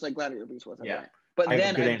agree. Just like Gladiator Beast was. Yeah. But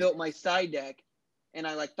then I built my side deck, and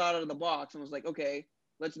I, like, thought out of the box and was like, okay,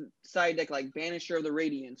 let's side deck, like, Banisher of the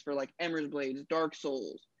Radiance for, like, Emmer's Blades, Dark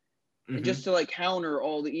Souls. Mm-hmm. And just to, like, counter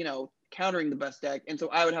all the, countering the best deck, and so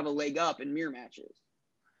I would have a leg up in mirror matches.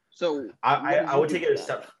 So I would take it a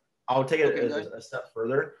step. I would take it a step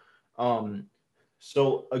further.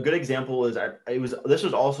 So a good example is this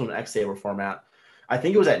was also an X-Saber format. I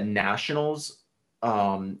think it was at Nationals.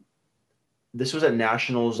 This was at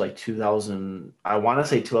Nationals like 2000. I want to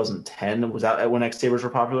say 2010 was that when X-Sabers were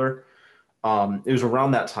popular. It was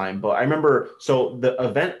around that time, but I remember. So the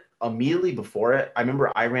event immediately before it, I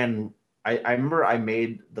remember I remember I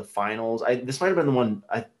made the finals. This might have been the one.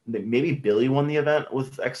 Maybe Billy won the event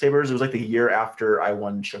with X-Sabers. It was like the year after I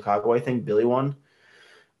won Chicago. I think Billy won.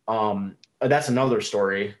 That's another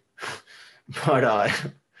story, but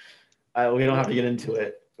we don't have to get into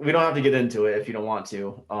it. We don't have to get into it if you don't want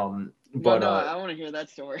to. But I want to hear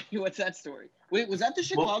that story. What's that story? Wait, was that the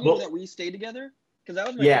Chicago that we stayed together? Because that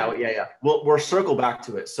was my yeah. Well, we'll circle back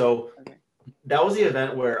to it. So that was the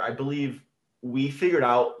event where I believe we figured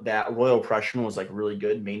out that Royal Oppression was like really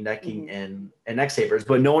good main decking in X-Sabers,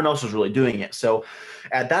 but no one else was really doing it. So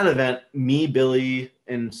at that event, me, Billy,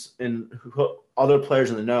 and other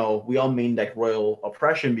players in the know, we all main decked Royal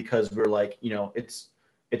Oppression because we're like, it's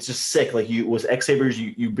just sick. Like with X-Sabers,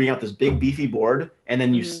 you bring out this big beefy board, and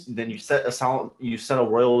then you set a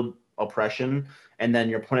Royal Oppression, and then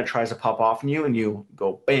your opponent tries to pop off on you, and you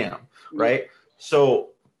go bam, right? So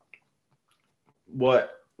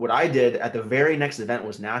what I did at the very next event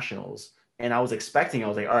was Nationals, and I was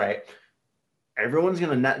like, all right, everyone's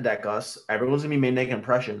going to net deck us. Everyone's going to be main decking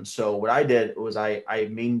Oppression. So what I did was I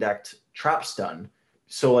main decked Trap Stun.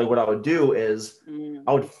 So like what I would do is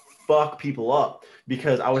I would fuck people up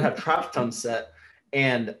because I would have Trap Stun set,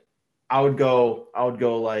 and I would go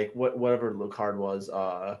like whatever the card was,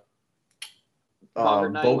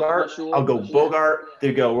 Bogart. I'll go Bogart.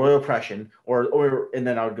 They go Royal Oppression, and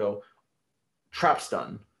then I would go Trap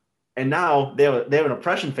Stun. And now they have an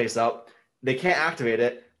Oppression face up. They can't activate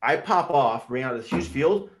it. I pop off, bring out this huge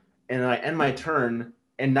field, and then I end my turn.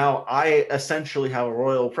 And now I essentially have a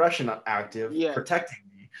Royal Oppression active protecting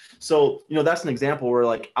me. So, that's an example where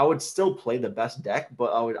like I would still play the best deck,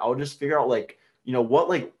 but I would just figure out like, I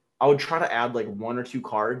would try to add like one or two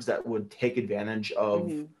cards that would take advantage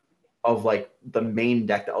of like the main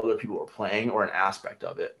deck that other people were playing or an aspect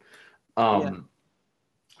of it.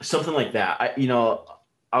 Something like that.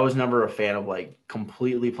 I was never a fan of like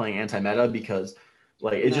completely playing anti-meta because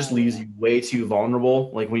like it just leaves you way too vulnerable.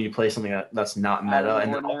 Like when you play something that's not meta,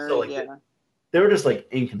 and then also like they were just like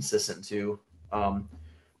inconsistent too.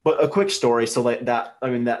 But a quick story. So like that, I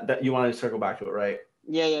mean that you wanted to circle back to it, right?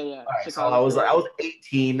 Yeah. Right, so I was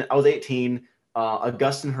 18.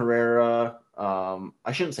 Augustin Herrera.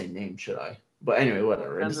 I shouldn't say name, should I? But anyway,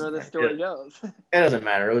 whatever. Depends where the story goes. It doesn't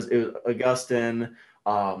matter. It was Augustin,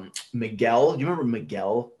 Miguel. Do you remember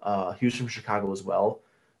Miguel? He was from Chicago as well.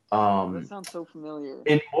 That sounds so familiar.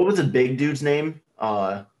 And what was the big dude's name?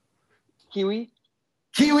 Kiwi.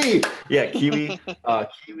 Kiwi. Yeah, Kiwi.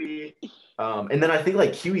 Kiwi. And then I think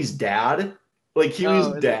like Kiwi's dad,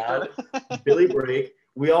 Billy Brake.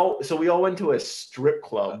 We all went to a strip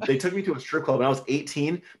club. They took me to a strip club when I was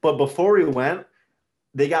 18. But before we went,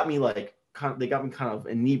 they got me kind of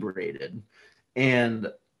inebriated,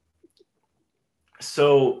 and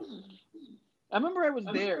so I remember I was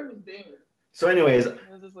there. So, anyways,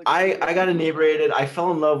 I got inebriated. I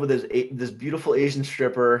fell in love with this beautiful Asian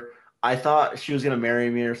stripper. I thought she was gonna marry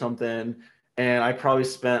me or something, and I probably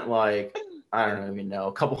spent like I don't even know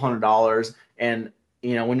a couple $100. And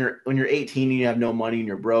you know, when you're 18 and you have no money and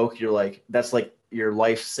you're broke, you're like that's like your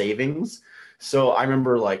life savings. So I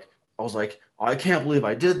remember like I was like, oh, I can't believe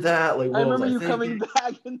I did that. Like, I remember you coming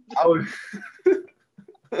back and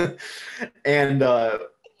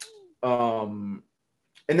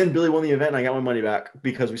then Billy won the event and I got my money back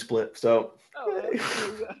because we split. So. Do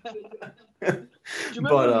you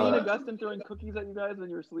remember me and Augustin throwing cookies at you guys when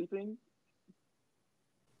you were sleeping?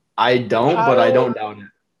 I don't, but I don't doubt it.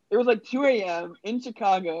 It was like 2 a.m. in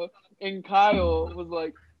Chicago, and Kyle was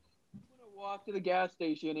like, I'm going to walk to the gas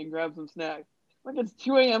station and grab some snacks. Like, it's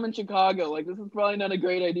 2 a.m. in Chicago. Like, this is probably not a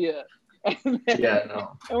great idea. And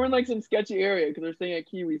we're in, like, some sketchy area because we're staying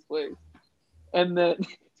at Kiwi's place. And then,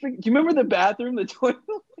 do you remember the bathroom, the toilet?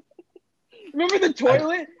 Remember the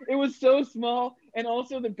toilet? It was so small, and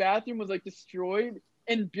also the bathroom was, like, destroyed.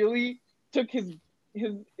 And Billy took his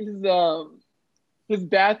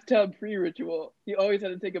bathtub pre-ritual. He always had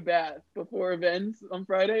to take a bath before events on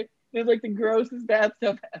Friday. It was like the grossest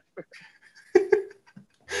bathtub ever.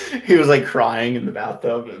 He was like crying in the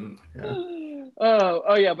bathtub and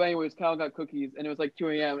Oh yeah, but anyways, Kyle got cookies and it was like 2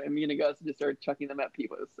 a.m. and me and Augustin just started chucking them at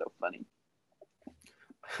people. It was so funny.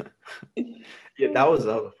 Yeah, that was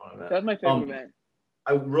a fun event. That was my favorite event.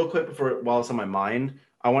 Real quick while it's on my mind,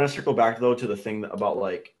 I want to circle back though to the thing about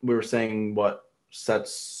like we were saying what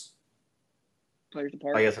sets players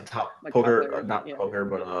apart. I guess a top like poker, top players, poker,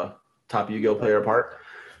 but top Yu-Gi-Oh player apart.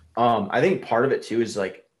 I think part of it too is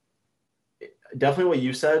like definitely what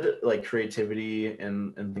you said, like creativity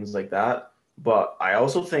and things like that. But I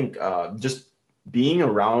also think just being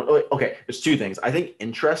around. Okay, there's two things. I think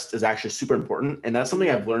interest is actually super important, and that's something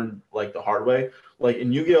I've learned like the hard way. Like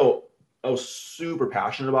in Yu-Gi-Oh, I was super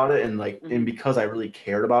passionate about it, and like and because I really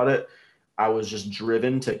cared about it, I was just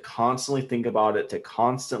driven to constantly think about it, to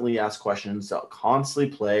constantly ask questions, to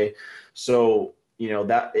constantly play. So you know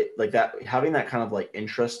that having that kind of like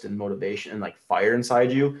interest and motivation and like fire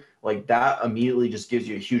inside you, like that immediately just gives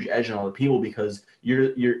you a huge edge on other people because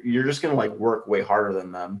you're just gonna like work way harder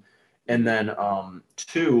than them. And then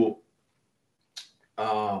two,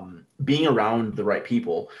 being around the right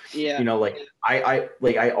people. Yeah. You know, like I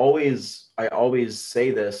always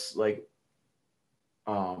say this, like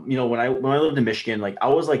you know, when I lived in Michigan, like I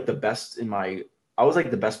was like the best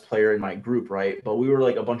player in my group, right? But we were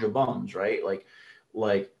like a bunch of bums, right? Like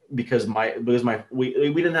because we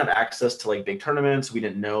didn't have access to like big tournaments. We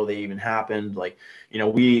didn't know they even happened. Like, you know,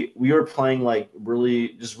 we were playing like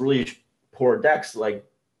really poor decks, like,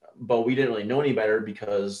 but we didn't really know any better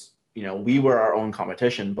because, you know, we were our own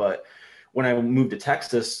competition. But when I moved to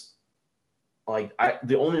Texas, like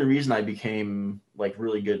the only reason I became like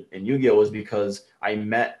really good in Yu-Gi-Oh was because I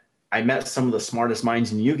met some of the smartest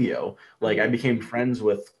minds in Yu-Gi-Oh. Like I became friends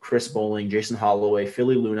with Chris Bowling, Jason Holloway,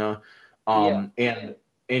 Philly Luna. And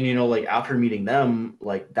you know, like after meeting them,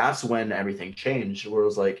 like that's when everything changed. Where it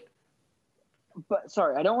was like, but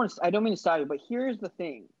sorry, I don't mean to stop you, but here's the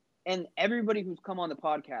thing. And everybody who's come on the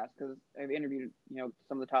podcast, because I've interviewed, you know,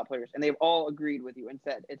 some of the top players, and they've all agreed with you and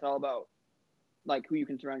said it's all about like who you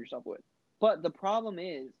can surround yourself with. But the problem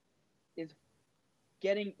is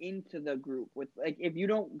getting into the group with, like, if you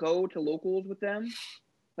don't go to locals with them,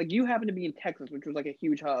 like you happen to be in Texas, which was like a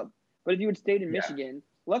huge hub. But if you had stayed in Michigan,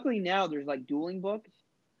 luckily now there's like dueling books.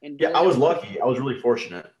 And I was lucky. I was really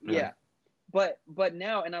fortunate. Yeah. But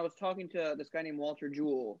now, and I was talking to this guy named Walter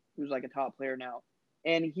Jewell, who's like a top player now.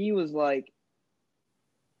 And he was like,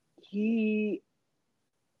 he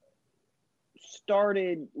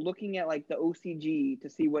started looking at like the OCG to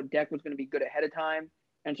see what deck was going to be good ahead of time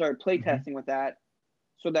and started playtesting with that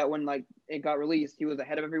so that when like it got released, he was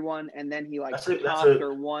ahead of everyone. And then he like topped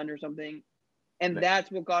or won or something. And that's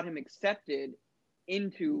what got him accepted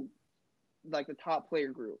into like the top player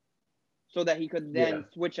group so that he could then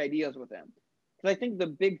switch ideas with them. Because I think the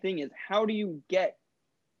big thing is, how do you get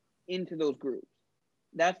into those groups.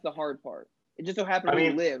 That's the hard part. It just so happened I we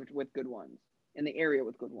mean, lived with good ones in the area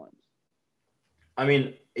with good ones. I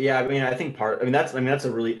mean, yeah, I mean, I think that's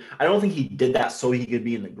a really, I don't think he did that so he could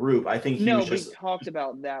be in the group. I think he No, was but he just, talked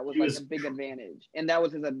about that was he like a was, big advantage, and that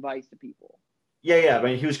was his advice to people. yeah. I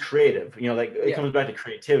mean, he was creative. Like it Yeah. comes back to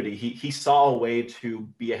creativity. He saw a way to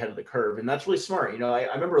be ahead of the curve, and that's really smart. I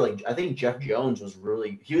remember like I think Jeff Jones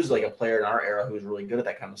he was like a player in our era who was really good at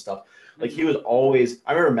that kind of stuff. Like he was always,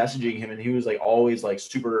 I remember messaging him, and he was like always like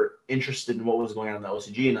super interested in what was going on in the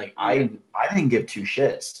OCG, and like I didn't give two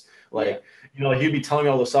shits. Like he'd be telling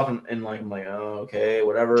me all this stuff, and like I'm like, oh, okay,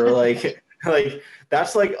 whatever. Like like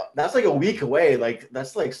that's like a week away. Like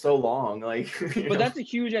that's like so long. Like But that's a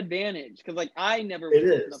huge advantage because like I never was it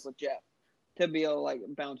close enough is. with Jeff to be able to like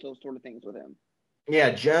bounce those sort of things with him.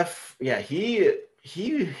 Yeah, Jeff. Yeah, he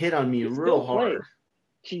hit on me He still real plays. hard.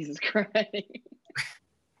 Jesus Christ.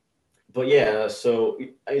 But yeah, so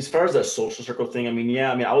as far as that social circle thing, I mean,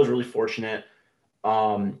 yeah, I mean, I was really fortunate.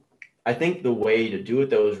 Um, I think the way to do it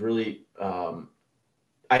though is really,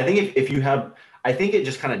 I think if you have, I think it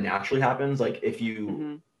just kind of naturally happens. Like if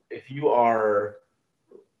you are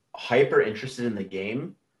hyper interested in the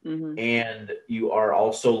game and you are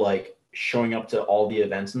also like showing up to all the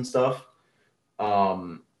events and stuff,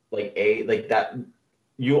 like that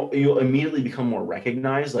you immediately become more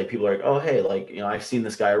recognized. Like people are like, oh hey, like I've seen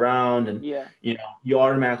this guy around, and Yeah. you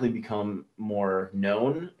automatically become more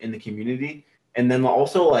known in the community. And then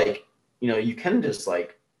also like you can just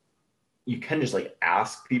like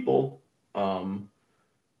ask people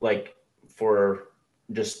like for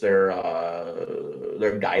just their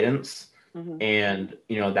guidance, and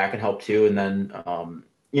that can help too. And then and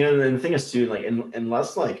the thing is too, like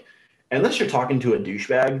unless you're talking to a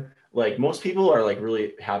douchebag, like most people are like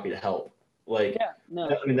really happy to help. Like Yeah. No.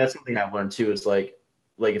 I mean that's something I've learned too, is like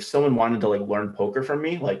if someone wanted to like learn poker from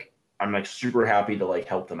me, like I'm like super happy to like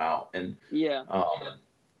help them out. And Yeah. um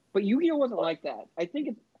But Yu-Gi-Oh wasn't like that. I've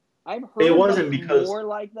it heard that wasn't it's because more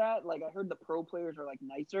like that. Like I heard the pro players are like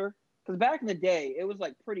nicer. Because back in the day, it was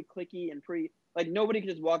like pretty clicky and pretty like nobody could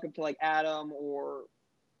just walk up to like Adam or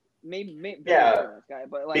maybe Billy was yeah, a nice guy,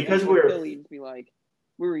 but like because or Billy and just be like,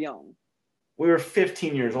 we were young. we were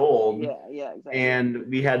 15 years old, Yeah, exactly. and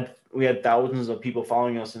we had thousands of people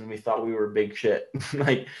following us, and we thought we were big shit.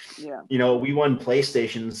 Like we won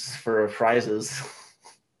PlayStations for prizes.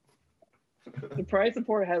 The prize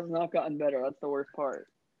support has not gotten better. That's the worst part.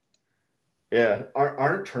 Yeah,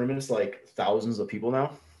 aren't tournaments like thousands of people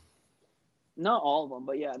now? Not all of them,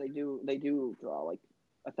 but yeah, they do draw like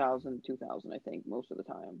 1,000, 2,000, I think, most of the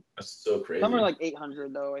time. That's so crazy. Some are like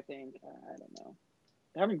 800 though, I think. I don't know.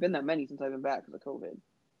 There haven't been that many since I've been back because of COVID.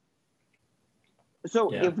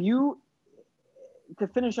 So to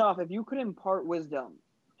finish off, if you could impart wisdom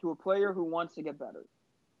to a player who wants to get better,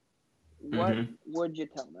 what would you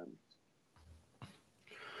tell them?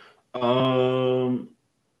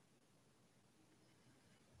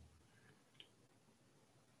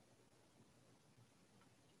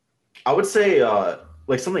 I would say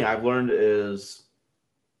like something I've learned is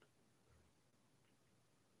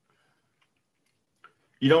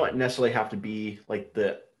you don't necessarily have to be like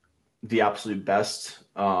the absolute best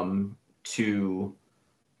to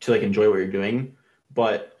like enjoy what you're doing,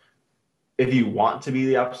 but if you want to be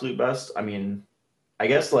the absolute best, I mean, I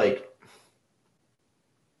guess like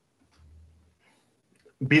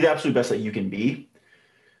be the absolute best that you can be.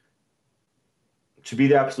 To be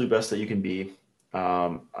the absolute best that you can be,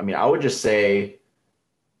 I mean, I would just say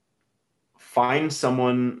find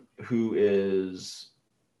someone who is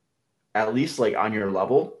at least like on your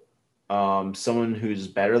level, someone who's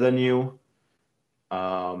better than you,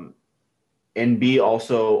 and be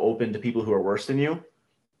also open to people who are worse than you,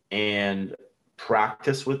 and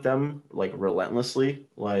practice with them like relentlessly.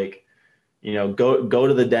 Like, go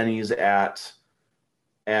to the Denny's at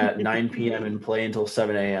 9 p.m. and play until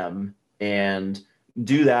 7 a.m. and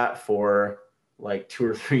do that for like 2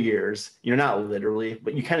 or 3 years. Not literally,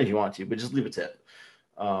 but you can if you want to, but just leave a tip.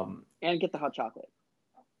 And get the hot chocolate.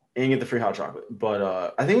 And get the free hot chocolate.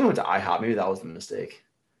 But I think we went to IHOP. Maybe that was the mistake.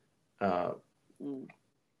 But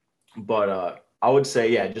I would say,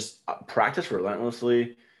 yeah, just practice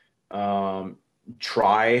relentlessly.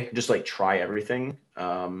 Try everything.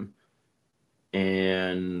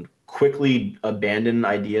 And quickly abandon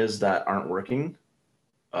ideas that aren't working.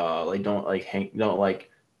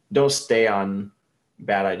 Don't stay on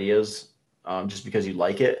bad ideas just because you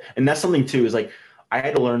like it. And that's something too, is like I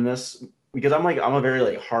had to learn this because I'm a very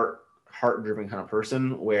like heart driven kind of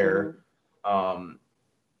person where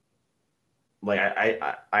like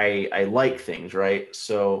I like things, right?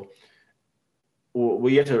 So well,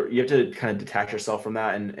 you have to kind of detach yourself from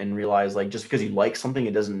that and realize like just because you like something,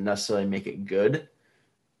 it doesn't necessarily make it good.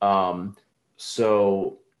 Um,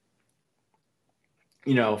 so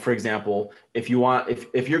for example, if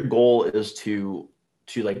your goal is to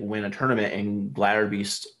like win a tournament and Ladder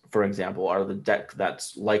Beast, for example, are the deck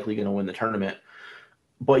that's likely going to win the tournament,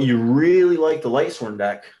 but you really like the Lightsworn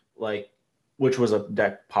deck, like which was a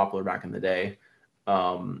deck popular back in the day,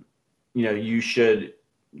 um, you should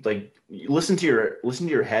like listen to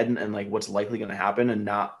your head and like what's likely going to happen and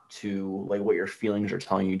not to like what your feelings are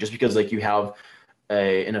telling you just because like you have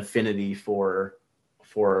an affinity for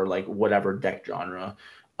like whatever deck genre.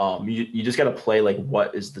 You just got to play like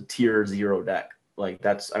what is the tier 0 deck. Like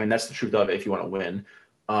that's the truth of it if you want to win.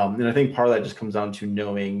 And I think part of that just comes down to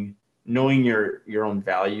knowing your own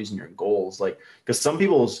values and your goals. Like because some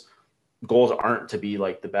people's goals aren't to be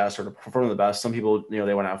like the best or to perform the best. Some people, they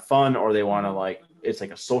want to have fun or they want to like it's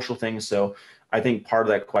like a social thing. So I think part of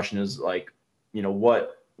that question is like,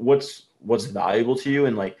 what's valuable to you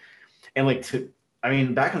and to I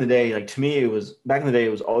mean back in the day, like to me it was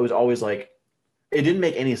always like it didn't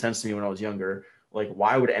make any sense to me when I was younger. Like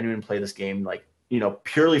why would anyone play this game like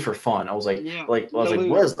purely for fun? I was like Yeah. like I was like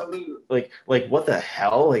what is like what the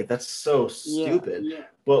hell? Like that's so Yeah. stupid.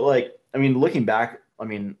 But like I mean looking back, I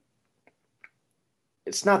mean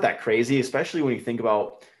it's not that crazy, especially when you think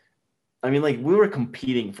about. I mean, like we were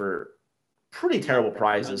competing for pretty terrible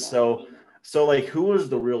prizes. So like, who was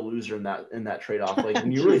the real loser in that trade off? Like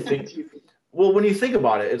when you really think, well, when you think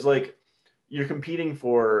about it, it's like you're competing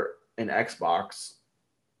for an Xbox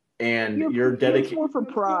and you're It's dedicated. more for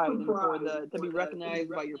pride and for the to be recognized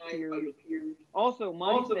by your peers. Also,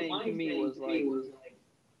 my thing to me was like,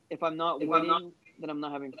 if I'm not winning, then I'm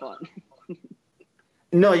not having fun.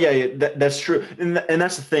 No, yeah, that's true, and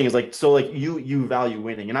that's the thing is like so like you value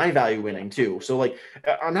winning, and I value winning too. So like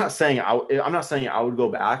I'm not saying I would go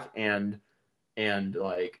back and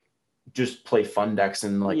like just play fun decks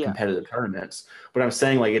in like Yeah. competitive tournaments. But I'm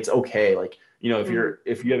saying like it's okay. Like if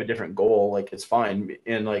Mhm. you have a different goal, like it's fine.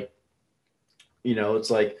 And like it's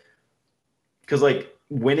like because like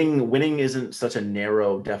winning isn't such a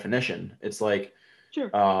narrow definition. It's like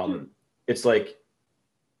Sure. it's like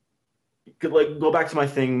could like go back to my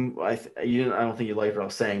thing. I don't think you liked what I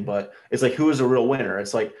was saying, but it's like who is a real winner?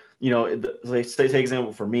 It's like like say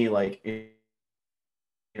example for me, like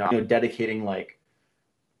dedicating like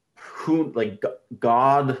who like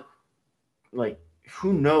God like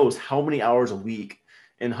who knows how many hours a week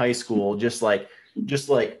in high school just like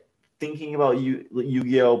thinking about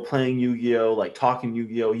Yu-Gi-Oh, playing Yu-Gi-Oh, like talking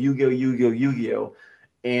Yu-Gi-Oh, Yu-Gi-Oh, Yu-Gi-Oh, Yu-Gi-Oh,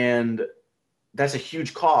 and that's a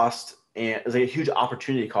huge cost and it's like a huge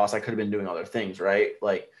opportunity cost. I could have been doing other things, right?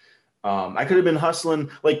 Like I could have been hustling.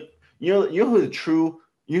 Like who the true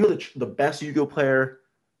you know the best Yu-Gi-Oh player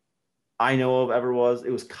I know of ever was.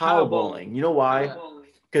 It was Kyle Kyle Bowling. Bowling. You know why? Yeah.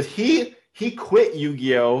 Because he quit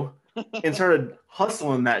Yu-Gi-Oh and started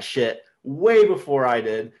hustling that shit way before I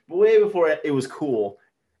did, way before it was cool,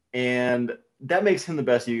 and that makes him the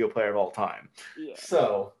best Yu-Gi-Oh player of all time. Yeah.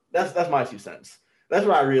 So that's my 2 cents. That's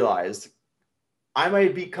what I realized. I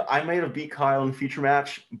might have beat Kyle in future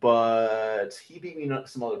match, but he beat me in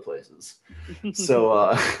some other places.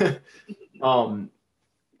 So um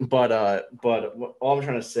but all I'm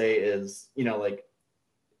trying to say is like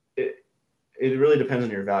it it really depends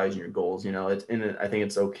on your values and your goals. I think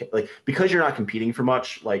it's okay. Like because you're not competing for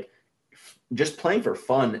much, like just playing for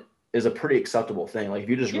fun is a pretty acceptable thing. Like if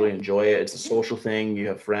you just Yeah. really enjoy it, it's a social thing. You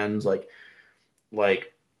have friends. Like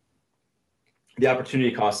the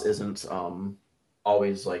opportunity cost isn't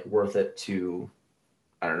always like worth it to.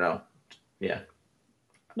 I don't know. Yeah,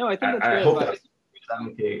 No, I think that's I great hope advice. that's an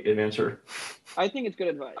okay answer. I think it's good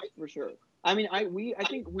advice for sure. I mean, I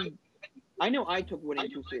think I know I took winning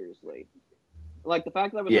too seriously. Like the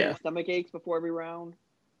fact that I was having Yeah, stomach aches before every round.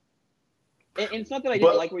 And it's not that I didn't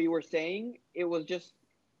but like what you were saying. It was just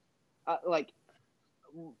like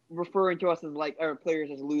referring to us as like our players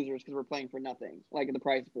as losers because we're playing for nothing, like in the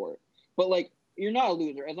prize support. But like you're not a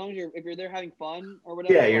loser as long as if you're there having fun or yeah,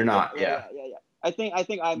 whatever. you're Like not. Yeah, yeah. I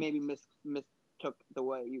think I maybe mistook the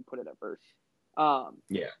way you put it at first. Um,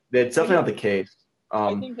 yeah. It's but definitely yeah, not the case. I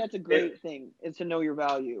Um, think that's a it, great thing is to know your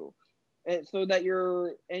value. And so that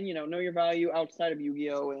you're and know your value outside of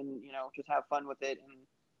Yu-Gi-Oh and just have fun with it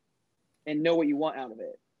and know what you want out of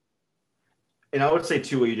it. and I would say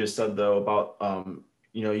too what you just said though about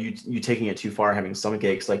you taking it too far, having stomach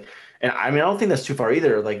aches. Like, and I mean I don't think that's too far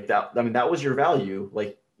either. Like that. I mean that was your value.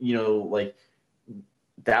 Like like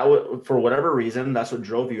that for whatever reason that's what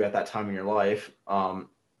drove you at that time in your life.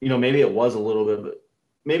 Maybe it was a little bit.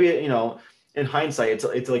 Maybe in hindsight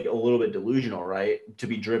it's like a little bit delusional, right? To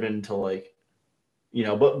be driven to like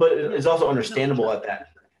but it's also understandable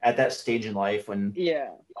at that stage in life when Yeah.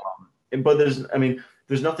 but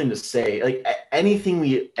there's nothing to say. Like anything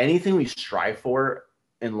we strive for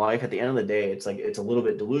in life, at the end of the day, it's like it's a little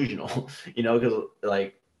bit delusional, because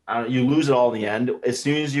like you lose it all in the end. As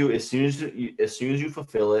soon as you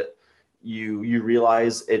fulfill it, you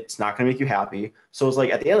realize it's not going to make you happy. So it's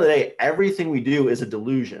like at the end of the day, everything we do is a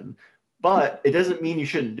delusion, but it doesn't mean you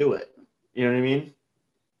shouldn't do it. You know what I mean?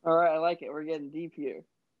 All right, I like it. We're getting deep here.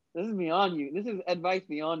 This is beyond you. This is advice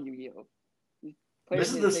beyond Yu-Gi-Oh.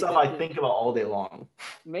 This is the stuff I think about all day long.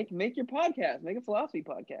 Make your podcast. Make a philosophy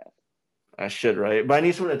podcast. I should, right? But I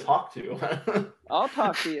need someone to talk to. I'll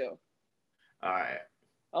talk to you. All right.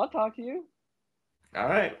 I'll talk to you. All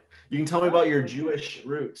right. You can tell me about your Jewish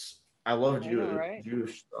roots. I love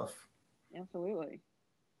Jewish stuff. Absolutely.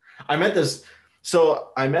 I met this gay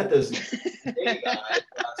guy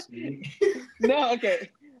last week. No, okay.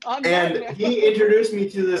 And he introduced me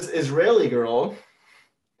to this Israeli girl.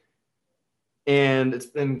 And it's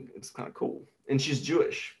kind of cool. And she's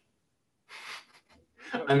Jewish.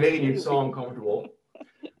 I'm making you so uncomfortable.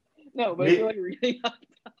 No, but it's like really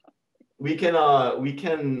we can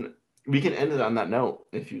end it on that note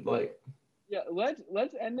if you'd like. Yeah, let's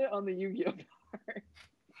end it on the Yu-Gi-Oh part.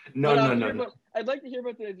 No. I'd like to hear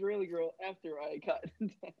about the Israeli girl after I cut.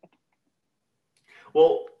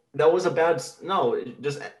 Well, that was a bad. No,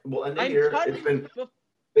 we'll end it here.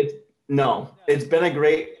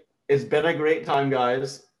 It's been a great time,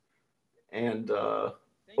 guys, and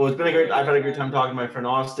it's been a great. I've had a great time talking to my friend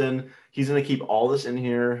Austin. He's gonna keep all this in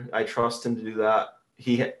here. I trust him to do that.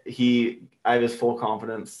 I have his full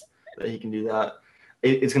confidence that he can do that.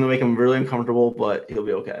 It's gonna make him really uncomfortable, but he'll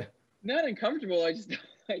be okay. Not uncomfortable. I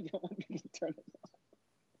don't want to turn it off.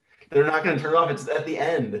 They're not gonna turn it off. It's at the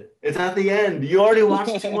end. It's at the end. You already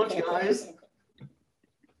watched too much, guys.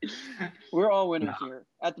 We're all winners here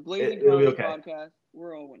at the Blazing Comedy Podcast.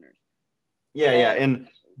 We're all winners. Yeah, and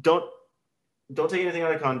don't take anything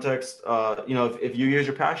out of context. If you use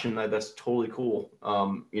your passion, that's totally cool.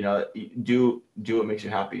 Do what makes you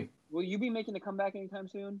happy. Will you be making a comeback anytime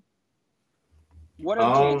soon? What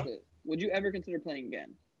are the chances? Would you ever consider playing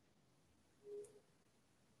again?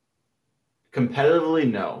 Competitively,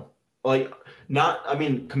 no.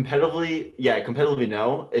 Competitively, yeah. Competitively,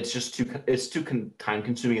 no. It's just too time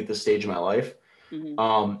consuming at this stage of my life. Mm-hmm.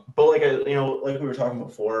 But like we were talking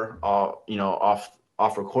before, off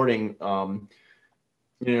recording, I'm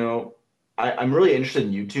really interested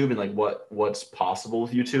in YouTube and like what's possible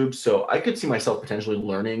with YouTube. So I could see myself potentially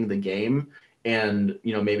learning the game and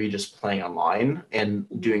maybe just playing online and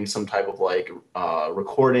doing some type of like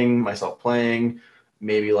recording myself playing,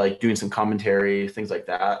 maybe like doing some commentary, things like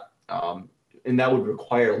that. And that would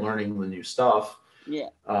require learning the new stuff. Yeah.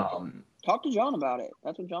 Talk to John about it.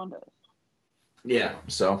 That's what John does. Yeah.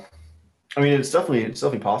 So, it's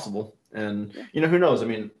definitely possible. And who knows?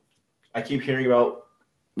 I keep hearing about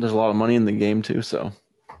there's a lot of money in the game too. So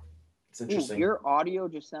it's interesting. Your audio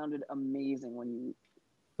just sounded amazing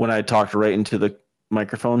when I talked right into the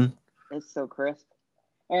microphone. It's so crisp.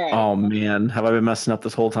 All right. Oh man, have I been messing up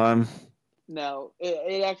this whole time? No,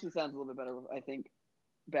 it actually sounds a little bit better, I think,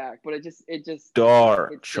 back. But it just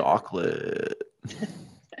dark chocolate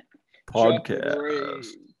podcast.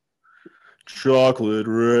 Chocolate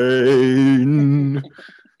rain.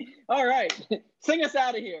 All right, sing us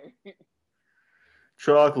out of here.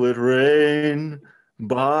 Chocolate rain.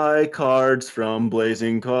 Buy cards from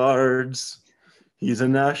Blazing Cards. He's a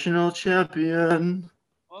national champion.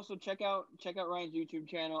 Also, check out Ryan's YouTube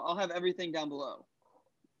channel. I'll have everything down below.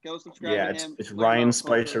 Go subscribe to him. It's Ryan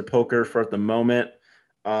Spicer Poker for at the moment.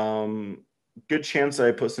 Good chance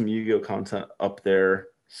I put some Yu-Gi-Oh content up there.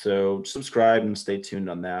 So subscribe and stay tuned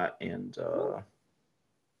on that. And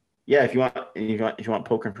if you want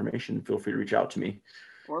poker information, feel free to reach out to me.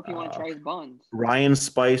 Or if you want to try his buns. Ryan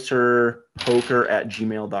Spicer Poker at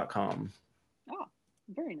gmail.com. Oh,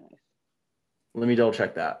 very nice. Let me double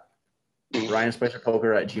check that. Ryan Spicer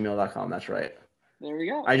Poker at gmail.com. That's right. There we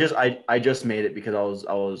go. I just made it because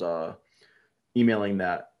I was emailing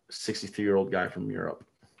that 63-year-old guy from Europe.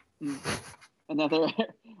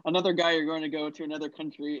 Another guy you're going to go to another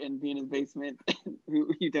country and be in his basement who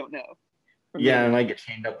you don't know. Yeah, I might get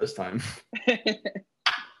chained up this time.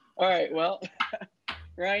 All right, well,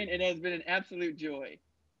 Ryan, it has been an absolute joy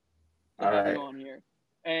to have you on here.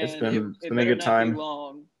 And it's been a good time. Be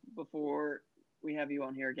long before we have you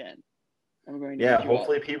on here again. I'm going to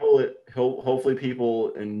hopefully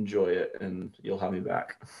people enjoy it and you'll have me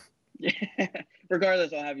back. Yeah.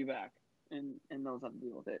 Regardless, I'll have you back and they'll have to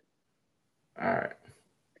deal with it. All right.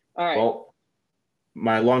 All right. Well,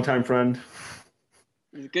 my longtime friend.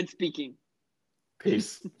 It was good speaking.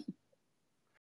 Peace.